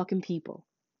lot of fucking people.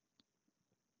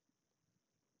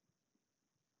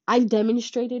 I've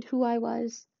demonstrated who I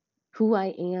was, who I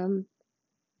am,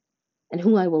 and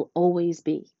who I will always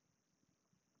be.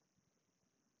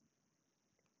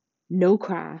 No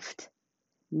craft,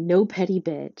 no petty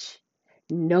bitch,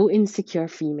 no insecure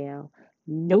female,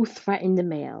 no threatened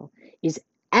male is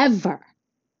ever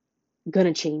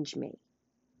gonna change me.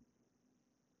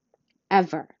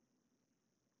 Ever.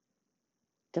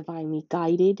 Divinely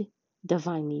guided,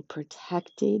 divinely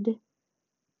protected,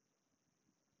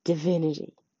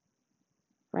 divinity.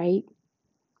 Right?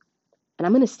 And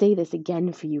I'm gonna say this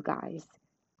again for you guys.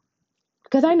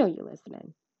 Because I know you're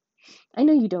listening. I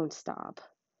know you don't stop.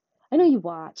 I know you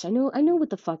watch. I know what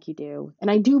the fuck you do.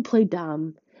 And I do play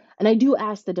dumb. And I do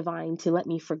ask the divine to let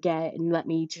me forget and let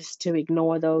me just to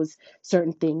ignore those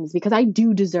certain things, because I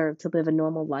do deserve to live a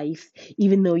normal life,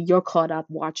 even though you're caught up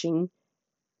watching.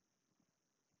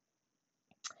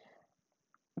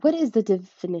 What is the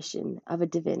definition of a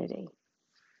divinity?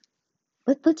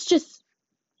 Let's just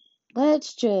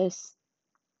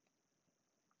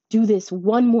do this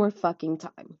one more fucking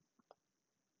time.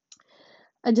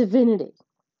 A divinity,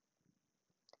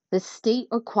 the state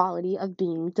or quality of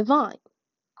being divine.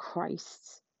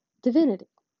 Christ's divinity.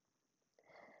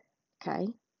 Okay?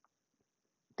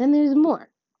 Then there's more.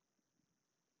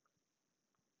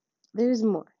 There's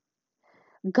more.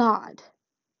 God,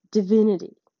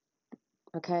 divinity.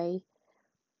 Okay?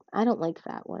 I don't like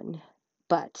that one.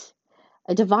 But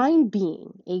a divine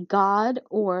being, a god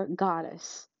or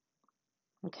goddess.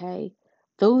 Okay?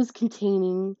 Those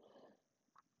containing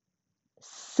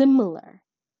similar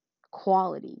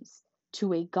qualities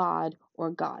to a god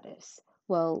or goddess.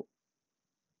 Well,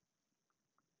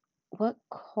 what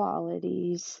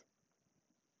qualities?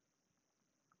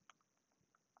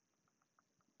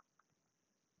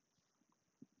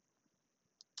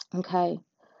 Okay.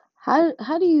 How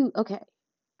do you, okay.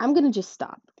 I'm going to just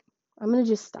stop.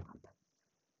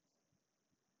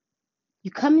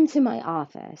 You come into my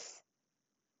office.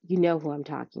 You know who I'm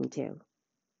talking to.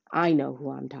 I know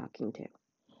who I'm talking to.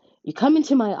 You come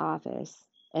into my office,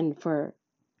 and for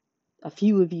a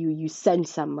few of you, you send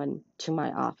someone to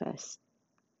my office.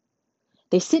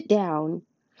 They sit down,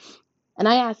 and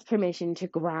I ask permission to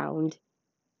ground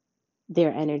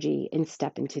their energy and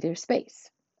step into their space.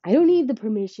 I don't need the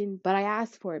permission, but I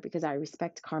ask for it because I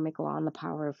respect karmic law and the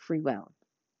power of free will.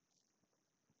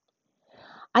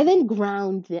 I then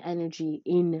ground the energy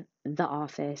in the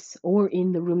office or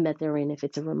in the room that they're in if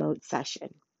it's a remote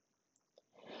session.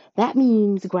 That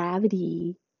means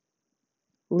gravity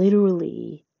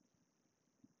literally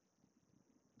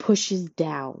pushes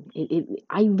down.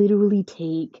 I literally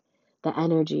take the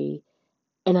energy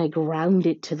and I ground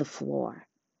it to the floor.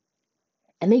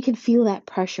 And they can feel that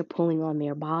pressure pulling on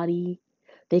their body.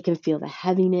 They can feel the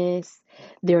heaviness.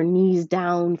 Their knees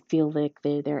down feel like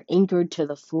they're anchored to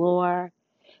the floor.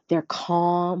 They're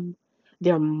calm.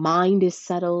 Their mind is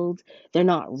settled. They're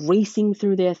not racing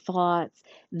through their thoughts.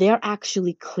 They're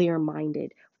actually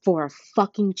clear-minded for a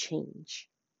fucking change.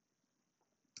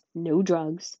 No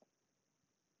drugs.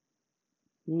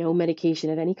 No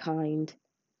medication of any kind.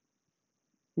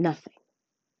 Nothing.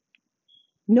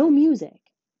 No music.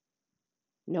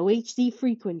 No HD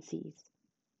frequencies.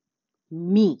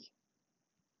 Me.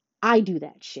 I do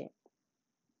that shit.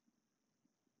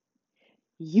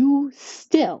 You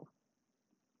still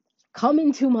come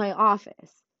into my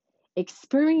office,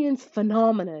 experience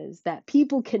phenomena that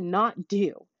people cannot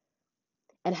do,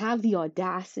 and have the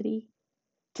audacity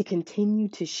to continue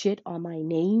to shit on my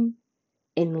name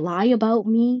and lie about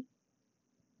me.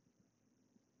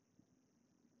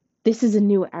 This is a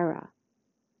new era.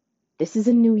 This is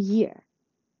a new year.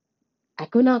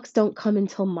 Equinox don't come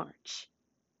until March.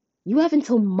 You have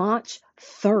until March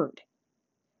 3rd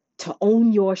to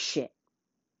own your shit.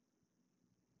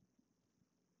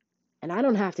 And I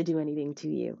don't have to do anything to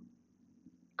you.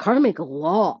 Karmic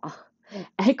law,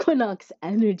 equinox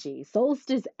energy,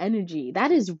 solstice energy,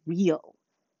 that is real.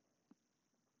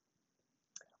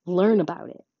 Learn about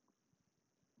it.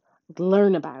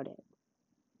 Learn about it.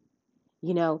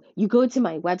 You know, you go to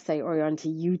my website or onto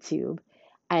YouTube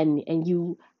and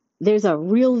there's a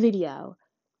real video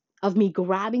of me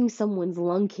grabbing someone's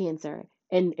lung cancer.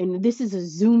 And this is a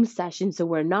Zoom session, so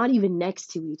we're not even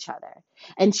next to each other.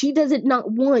 And she doesn't not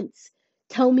once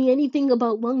tell me anything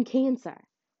about lung cancer.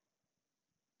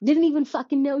 Didn't even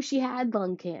fucking know she had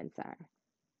lung cancer.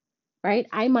 Right?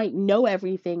 I might know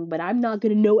everything, but I'm not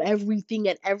going to know everything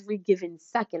at every given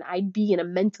second. I'd be in a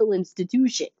mental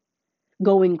institution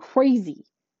going crazy.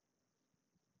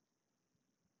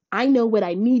 I know what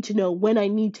I need to know when I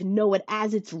need to know it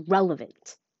as it's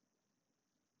relevant.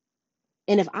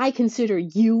 And if I consider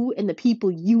you and the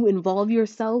people you involve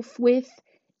yourself with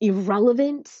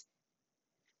irrelevant,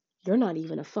 you're not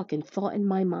even a fucking thought in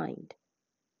my mind.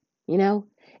 You know?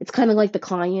 It's kind of like the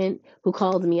client who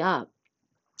called me up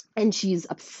and she's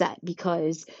upset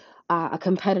because a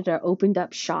competitor opened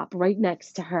up shop right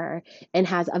next to her and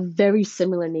has a very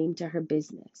similar name to her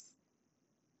business.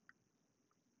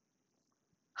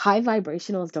 High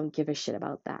vibrationals don't give a shit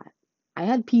about that. I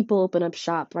had people open up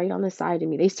shop right on the side of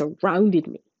me. They surrounded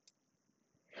me.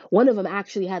 One of them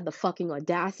actually had the fucking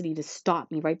audacity to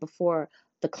stop me right before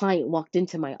the client walked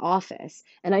into my office.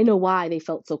 And I know why they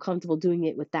felt so comfortable doing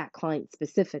it with that client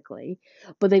specifically.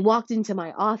 But they walked into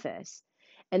my office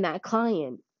and that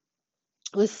client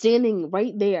was standing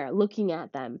right there looking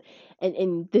at them,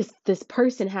 and this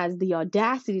person has the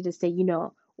audacity to say,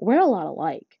 we're a lot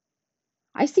alike.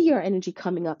 I see your energy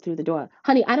coming up through the door.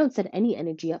 Honey, I don't send any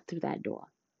energy up through that door.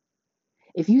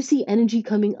 If you see energy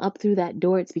coming up through that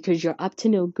door, it's because you're up to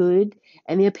no good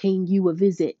and they're paying you a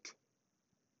visit.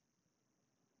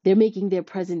 They're making their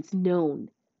presence known.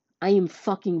 I am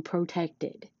fucking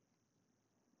protected.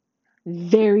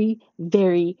 Very,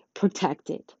 very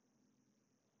protected.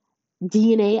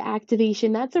 DNA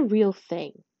activation, that's a real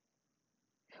thing.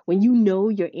 When you know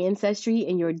your ancestry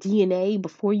and your DNA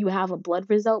before you have a blood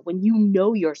result, when you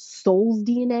know your soul's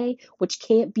DNA, which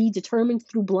can't be determined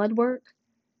through blood work,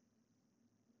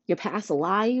 your past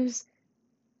lives,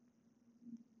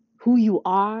 who you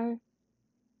are.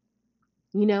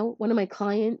 One of my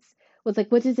clients was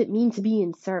like, what does it mean to be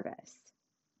in service?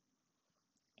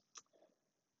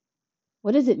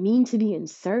 What does it mean to be in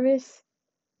service?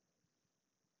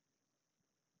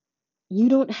 You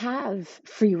don't have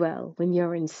free will when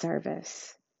you're in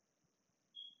service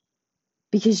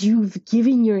because you've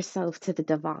given yourself to the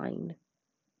divine.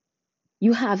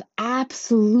 You have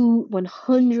absolute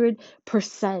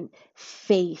 100%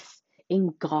 faith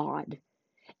in God.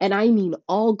 And I mean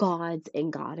all gods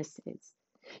and goddesses.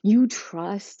 You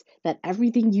trust that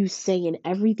everything you say and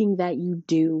everything that you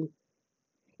do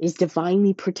is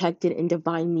divinely protected and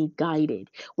divinely guided.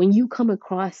 When you come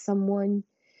across someone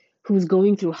who's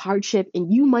going through hardship,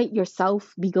 and you might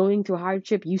yourself be going through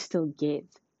hardship, you still give.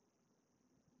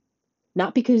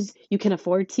 Not because you can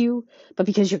afford to, but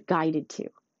because you're guided to.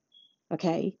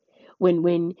 Okay?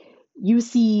 When you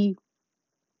see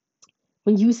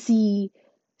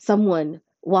someone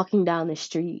walking down the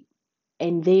street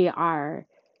and they are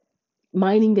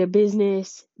minding their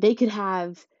business, they could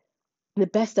have the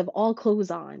best of all clothes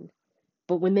on,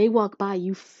 but when they walk by,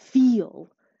 you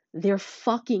feel their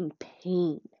fucking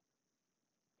pain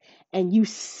and you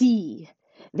see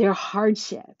their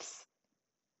hardships.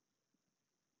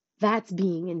 That's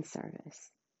being in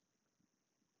service.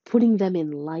 Putting them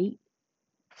in light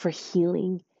for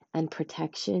healing and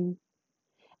protection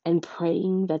and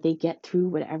praying that they get through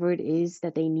whatever it is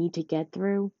that they need to get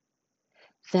through.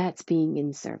 That's being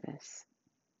in service.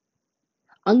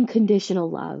 Unconditional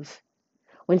love.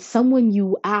 When someone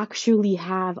you actually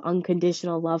have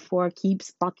unconditional love for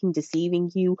keeps fucking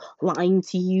deceiving you, lying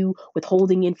to you,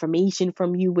 withholding information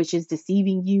from you, which is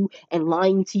deceiving you and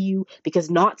lying to you because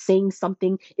not saying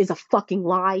something is a fucking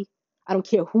lie. I don't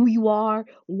care who you are,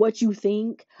 what you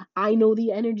think. I know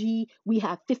the energy. We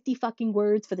have 50 fucking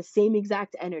words for the same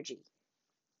exact energy.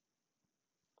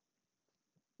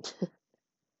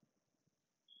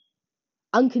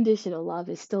 Unconditional love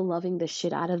is still loving the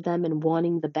shit out of them and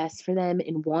wanting the best for them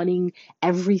and wanting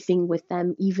everything with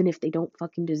them, even if they don't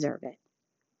fucking deserve it.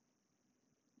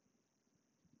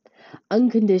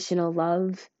 Unconditional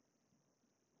love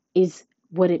is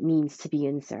what it means to be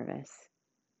in service.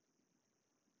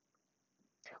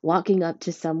 Walking up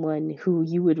to someone who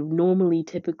you would normally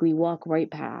typically walk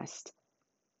right past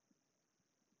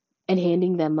and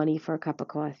handing them money for a cup of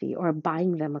coffee or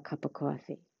buying them a cup of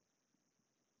coffee.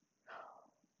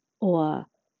 Or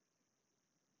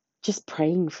just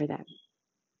praying for them.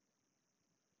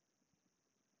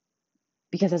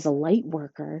 Because as a light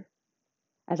worker,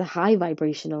 as a high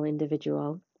vibrational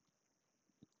individual,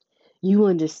 you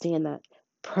understand that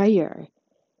prayer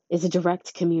is a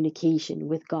direct communication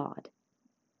with God.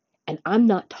 And I'm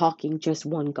not talking just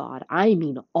one God, I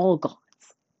mean all gods.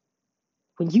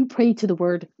 When you pray to the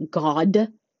word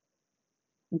God,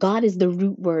 God is the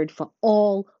root word for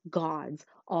all gods,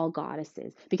 all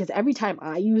goddesses. Because every time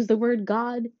I use the word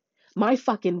God, my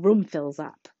fucking room fills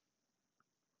up.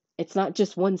 It's not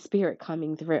just one spirit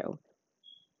coming through.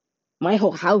 My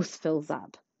whole house fills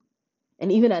up.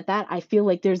 And even at that, I feel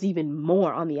like there's even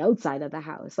more on the outside of the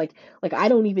house. Like I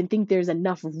don't even think there's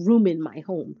enough room in my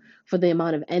home for the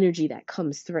amount of energy that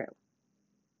comes through.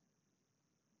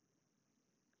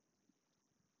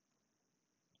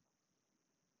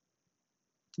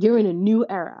 You're in a new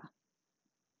era.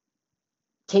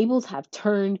 Tables have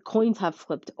turned, coins have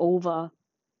flipped over.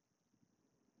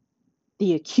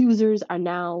 The accusers are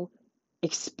now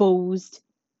exposed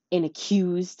and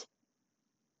accused.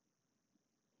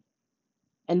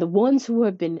 And the ones who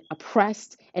have been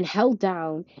oppressed and held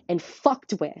down and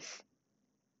fucked with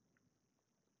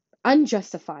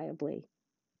unjustifiably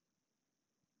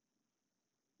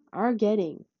are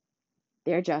getting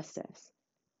their justice.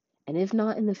 And if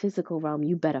not in the physical realm,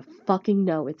 you better fucking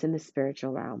know it's in the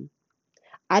spiritual realm.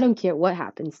 I don't care what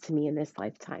happens to me in this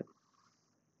lifetime.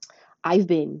 I've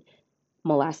been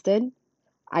molested.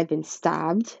 I've been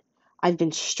stabbed. I've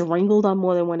been strangled on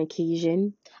more than one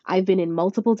occasion. I've been in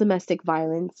multiple domestic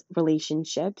violence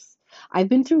relationships. I've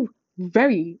been through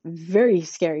very, very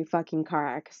scary fucking car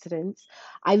accidents.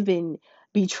 I've been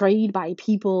betrayed by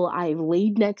people I've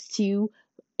laid next to,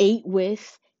 ate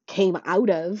with, came out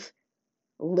of,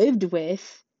 lived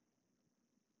with,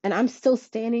 and I'm still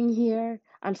standing here.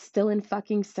 I'm still in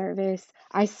fucking service.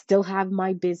 I still have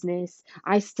my business.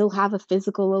 I still have a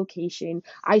physical location.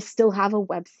 I still have a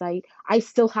website. I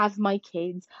still have my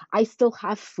kids. I still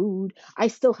have food. I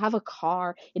still have a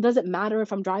car. It doesn't matter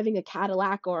if I'm driving a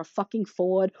Cadillac or a fucking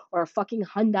Ford or a fucking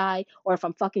Hyundai or if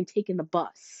I'm fucking taking the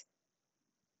bus.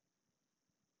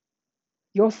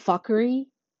 Your fuckery,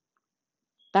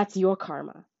 that's your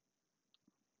karma.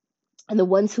 And the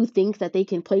ones who think that they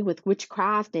can play with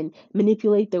witchcraft and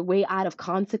manipulate their way out of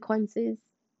consequences,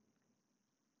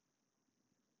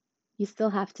 you still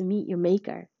have to meet your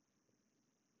maker.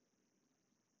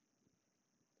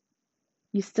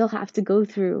 You still have to go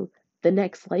through the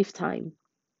next lifetime.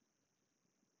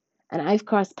 And I've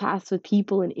crossed paths with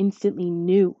people and instantly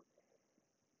knew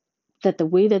that the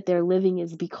way that they're living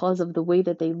is because of the way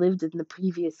that they lived in the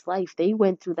previous life. They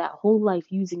went through that whole life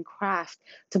using craft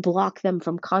to block them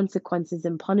from consequences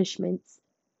and punishments.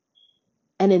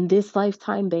 And in this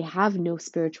lifetime, they have no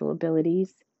spiritual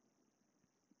abilities.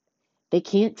 They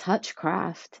can't touch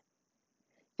craft.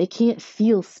 They can't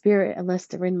feel spirit unless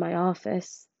they're in my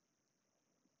office.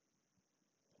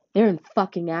 They're in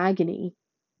fucking agony.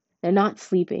 They're not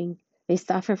sleeping. They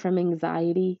suffer from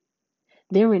anxiety.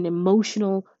 They're in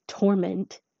emotional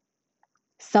torment,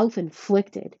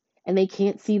 self-inflicted, and they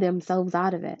can't see themselves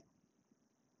out of it.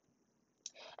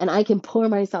 And I can pour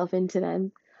myself into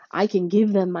them. I can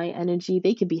give them my energy.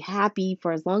 They can be happy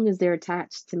for as long as they're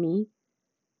attached to me.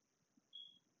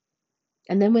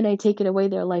 And then when I take it away,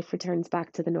 their life returns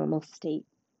back to the normal state.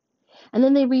 And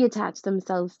then they reattach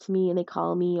themselves to me and they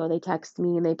call me or they text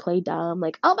me and they play dumb,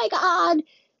 like, oh my God,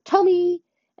 tell me.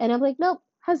 And I'm like, nope,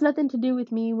 has nothing to do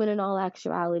with me, when in all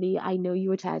actuality, I know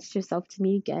you attached yourself to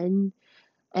me again.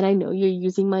 And I know you're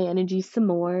using my energy some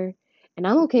more. And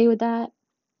I'm okay with that.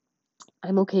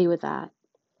 I'm okay with that.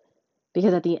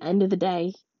 Because at the end of the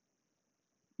day,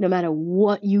 no matter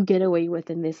what you get away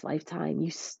with in this lifetime, you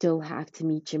still have to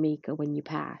meet Jamaica when you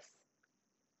pass.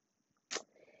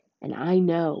 And I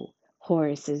know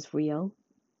Horus is real.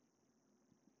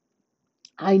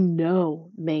 I know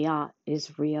Mayat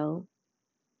is real.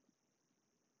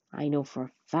 I know for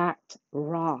a fact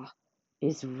Ra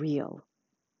is real.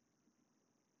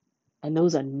 And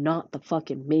those are not the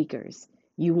fucking makers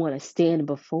you want to stand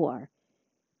before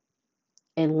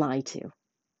and lie to.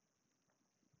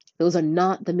 Those are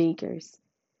not the makers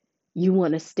you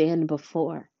want to stand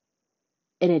before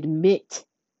and admit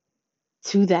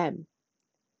to them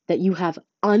that you have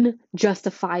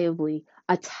unjustifiably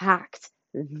attacked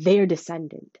their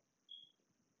descendant.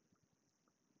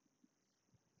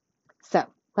 So,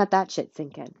 let that shit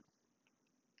sink in.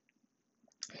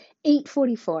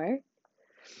 8:44,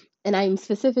 and I'm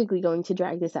specifically going to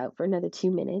drag this out for another 2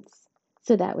 minutes,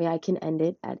 so that way I can end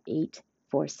it at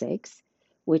 8:46,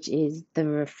 which is the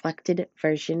reflected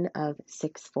version of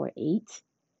 648,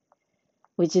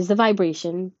 which is the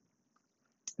vibration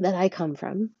that I come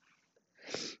from.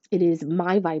 It is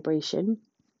my vibration.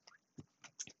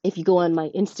 If you go on my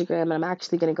Instagram, I'm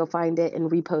actually going to go find it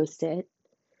and repost it.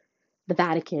 The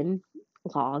Vatican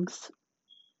logs.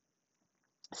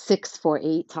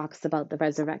 648 talks about the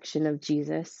resurrection of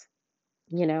Jesus,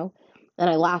 and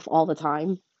I laugh all the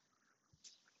time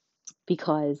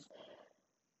because,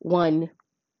 one,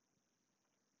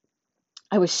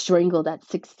 I was strangled at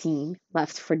 16,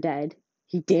 left for dead.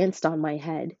 He danced on my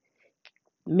head,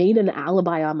 made an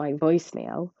alibi on my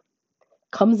voicemail,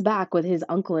 comes back with his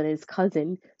uncle and his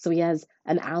cousin, so he has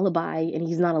an alibi and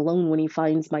he's not alone when he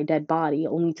finds my dead body,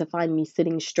 only to find me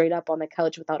sitting straight up on the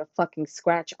couch without a fucking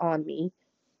scratch on me.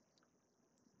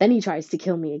 Then he tries to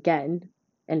kill me again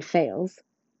and fails.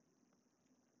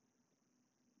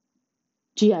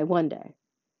 Gee, I wonder.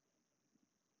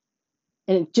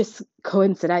 And just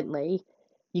coincidentally,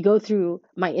 you go through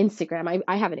my Instagram.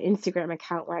 I have an Instagram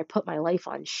account where I put my life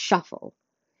on shuffle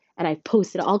and I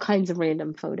posted all kinds of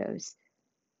random photos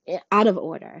out of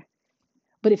order.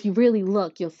 But if you really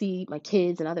look, you'll see my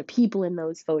kids and other people in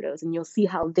those photos, and you'll see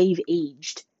how they've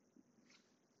aged.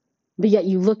 But yet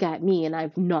you look at me and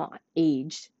I've not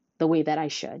aged the way that I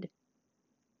should.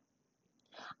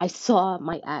 I saw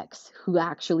my ex who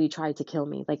actually tried to kill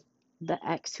me, like the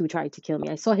ex who tried to kill me.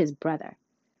 I saw his brother.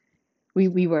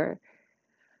 We were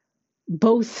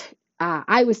both,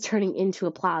 I was turning into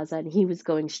a plaza and he was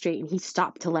going straight, and he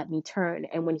stopped to let me turn.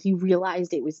 And when he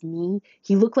realized it was me,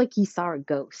 he looked like he saw a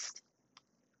ghost.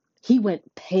 He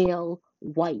went pale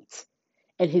white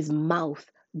and his mouth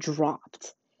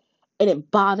dropped. And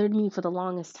it bothered me for the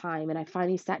longest time. And I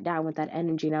finally sat down with that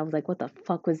energy and I was like, what the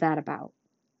fuck was that about?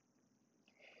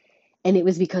 And it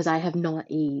was because I have not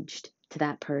aged to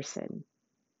that person.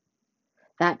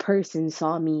 That person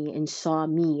saw me and saw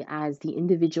me as the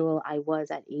individual I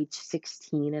was at age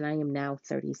 16, and I am now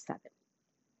 37.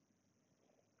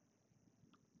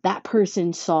 That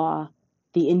person saw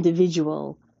the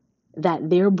individual that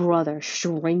their brother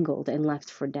strangled and left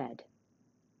for dead.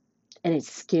 And it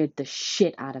scared the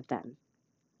shit out of them.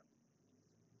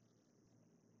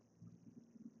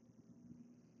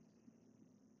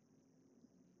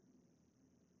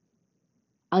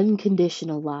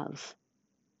 Unconditional love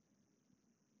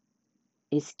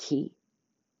is key.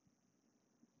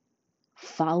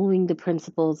 Following the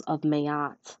principles of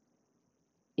Mayat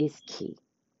is key.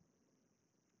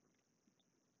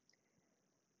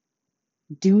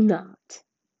 Do not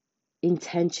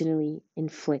intentionally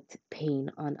inflict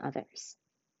pain on others,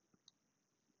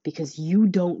 because you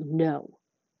don't know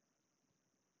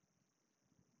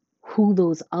who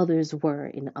those others were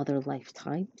in other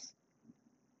lifetimes,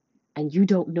 and you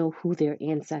don't know who their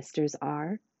ancestors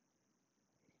are,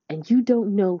 and you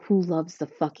don't know who loves the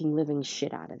fucking living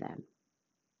shit out of them.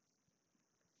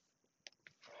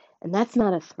 And that's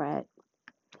not a threat.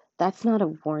 That's not a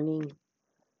warning.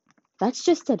 That's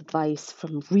just advice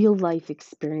from real life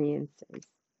experiences.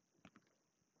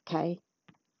 Okay?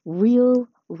 Real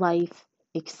life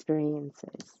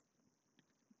experiences.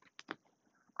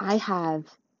 I have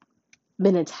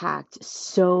been attacked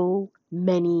so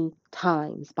many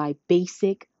times by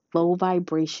basic, low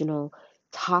vibrational,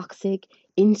 toxic,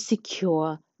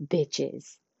 insecure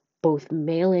bitches, both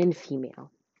male and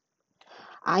female.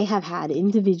 I have had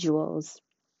individuals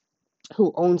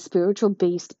who own spiritual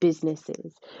based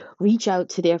businesses reach out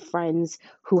to their friends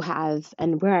who have,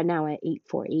 and we're now at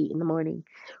 8:48 in the morning,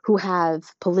 who have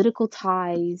political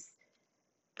ties,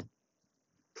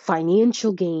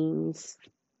 financial gains,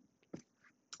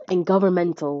 and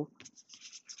governmental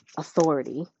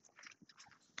authority.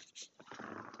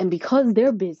 And because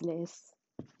their business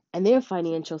and their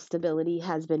financial stability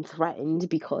has been threatened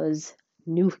because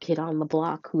new kid on the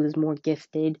block who is more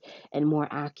gifted and more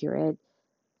accurate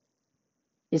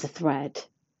is a threat,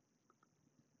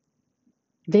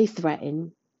 they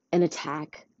threaten and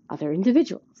attack other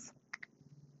individuals.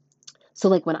 So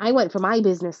like when I went for my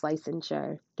business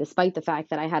licensure, despite the fact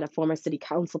that I had a former city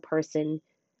council person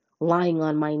lying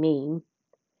on my name,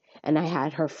 and I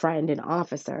had her friend, an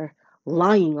officer,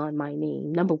 lying on my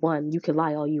name. Number one, you can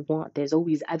lie all you want. There's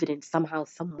always evidence somehow,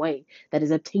 some way that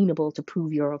is obtainable to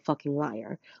prove you're a fucking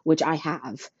liar, which I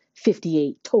have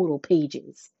 58 total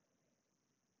pages.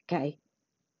 Okay?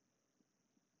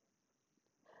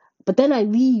 But then I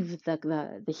leave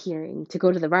the hearing to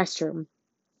go to the restroom,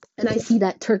 and I see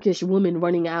that Turkish woman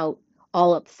running out,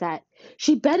 all upset.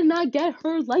 She better not get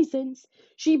her license.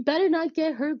 She better not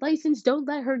get her license. Don't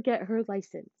let her get her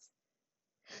license.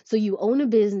 So you own a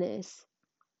business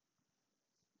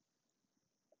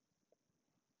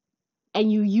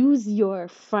and you use your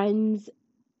friends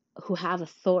who have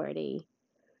authority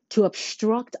to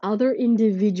obstruct other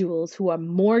individuals who are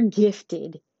more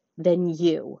gifted than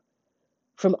you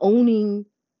from owning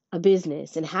a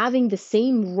business and having the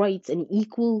same rights and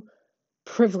equal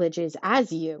privileges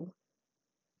as you,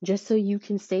 just so you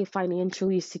can stay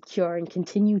financially secure and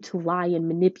continue to lie and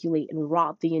manipulate and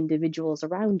rob the individuals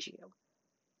around you.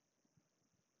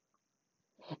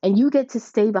 And you get to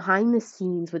stay behind the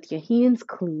scenes with your hands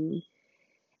clean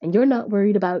and you're not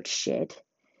worried about shit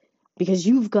because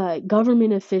you've got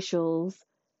government officials,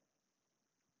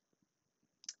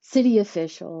 city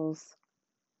officials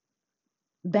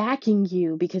backing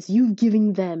you because you've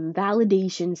given them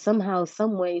validation somehow,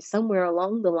 some way, somewhere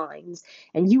along the lines,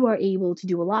 and you are able to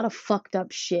do a lot of fucked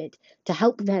up shit to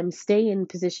help them stay in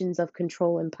positions of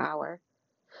control and power.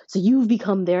 So you've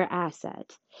become their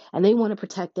asset, and they want to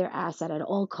protect their asset at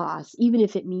all costs, even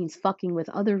if it means fucking with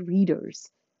other readers.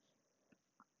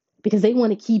 Because they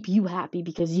want to keep you happy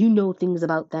because you know things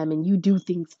about them and you do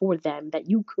things for them that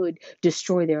you could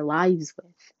destroy their lives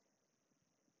with.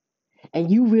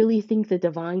 And you really think the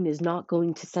divine is not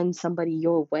going to send somebody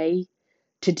your way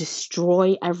to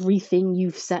destroy everything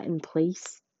you've set in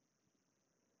place?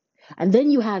 And then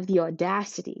you have the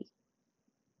audacity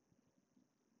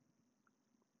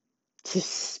to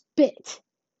spit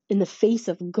in the face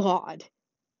of God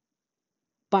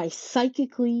by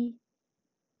psychically,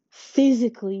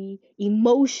 physically,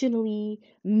 emotionally,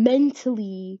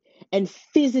 mentally, and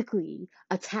physically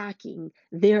attacking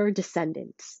their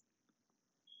descendants.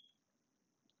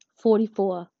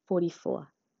 44:44.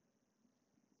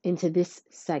 into this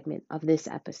segment of this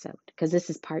episode, because this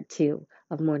is part 2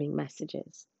 of Morning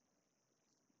Messages.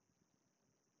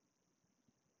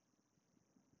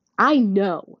 I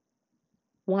know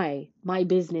why my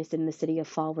business in the city of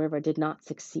Fall River did not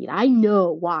succeed. I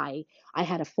know why I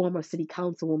had a former city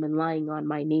councilwoman lying on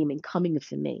my name and coming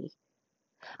for me.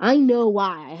 I know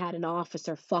why I had an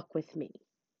officer fuck with me.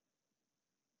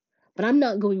 But I'm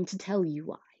not going to tell you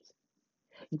why.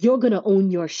 You're going to own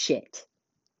your shit.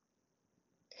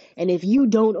 And if you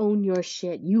don't own your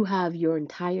shit, you have your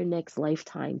entire next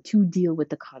lifetime to deal with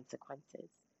the consequences.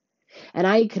 And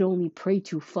I could only pray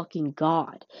to fucking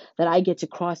God that I get to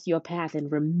cross your path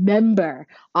and remember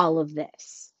all of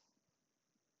this.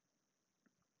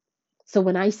 So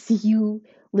when I see you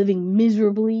living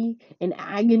miserably in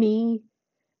agony,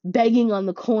 begging on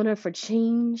the corner for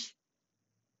change,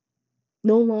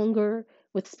 no longer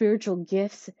with spiritual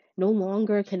gifts, no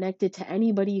longer connected to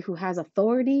anybody who has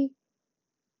authority,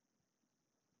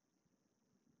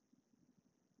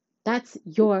 that's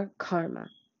your karma.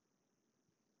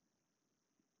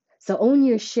 So own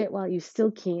your shit while you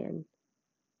still can.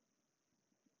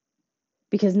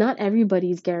 Because not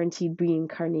everybody's guaranteed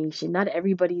reincarnation. Not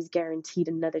everybody's guaranteed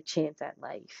another chance at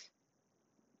life.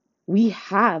 We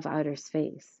have outer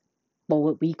space. Well,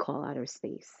 what we call outer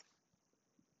space.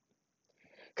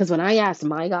 Because when I ask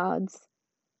my gods,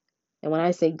 and when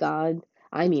I say God,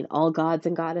 I mean all gods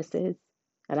and goddesses,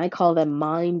 and I call them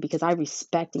mine because I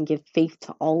respect and give faith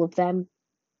to all of them,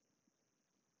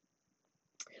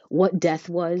 what death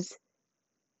was,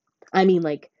 I mean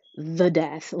like the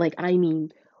death. Like, I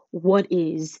mean, what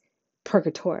is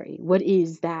purgatory? What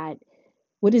is that?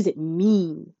 What does it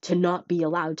mean to not be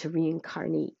allowed to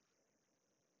reincarnate?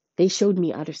 They showed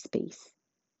me outer space.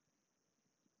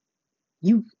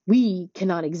 We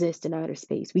cannot exist in outer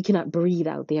space. We cannot breathe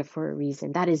out there for a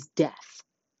reason. That is death.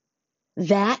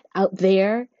 That out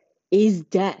there is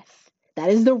death. That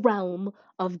is the realm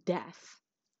of death.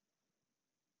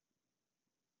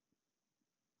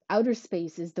 Outer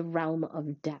space is the realm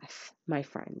of death, my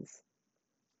friends.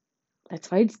 That's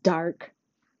why it's dark.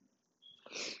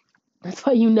 That's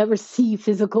why you never see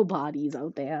physical bodies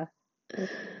out there.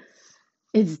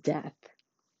 It's death.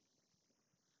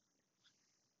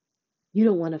 You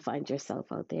don't want to find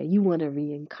yourself out there. You want to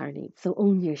reincarnate. So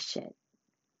own your shit.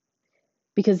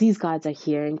 Because these gods are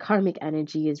here, and karmic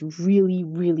energy is really,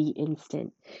 really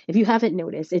instant. If you haven't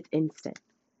noticed, it's instant.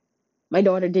 My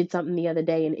daughter did something the other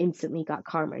day and instantly got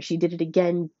karma. She did it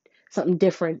again, something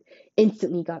different,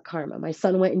 instantly got karma. My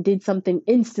son went and did something,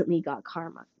 instantly got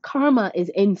karma. Karma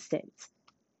is instant.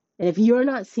 And if you're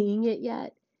not seeing it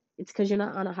yet, it's because you're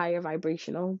not on a higher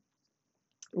vibrational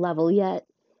level yet.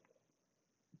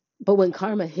 But when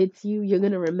karma hits you, you're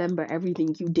going to remember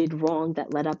everything you did wrong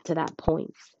that led up to that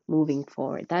point moving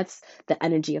forward. That's the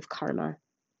energy of karma.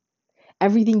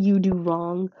 Everything you do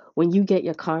wrong, when you get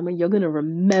your karma, you're going to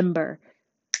remember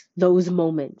those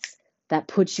moments that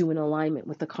put you in alignment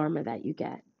with the karma that you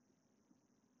get.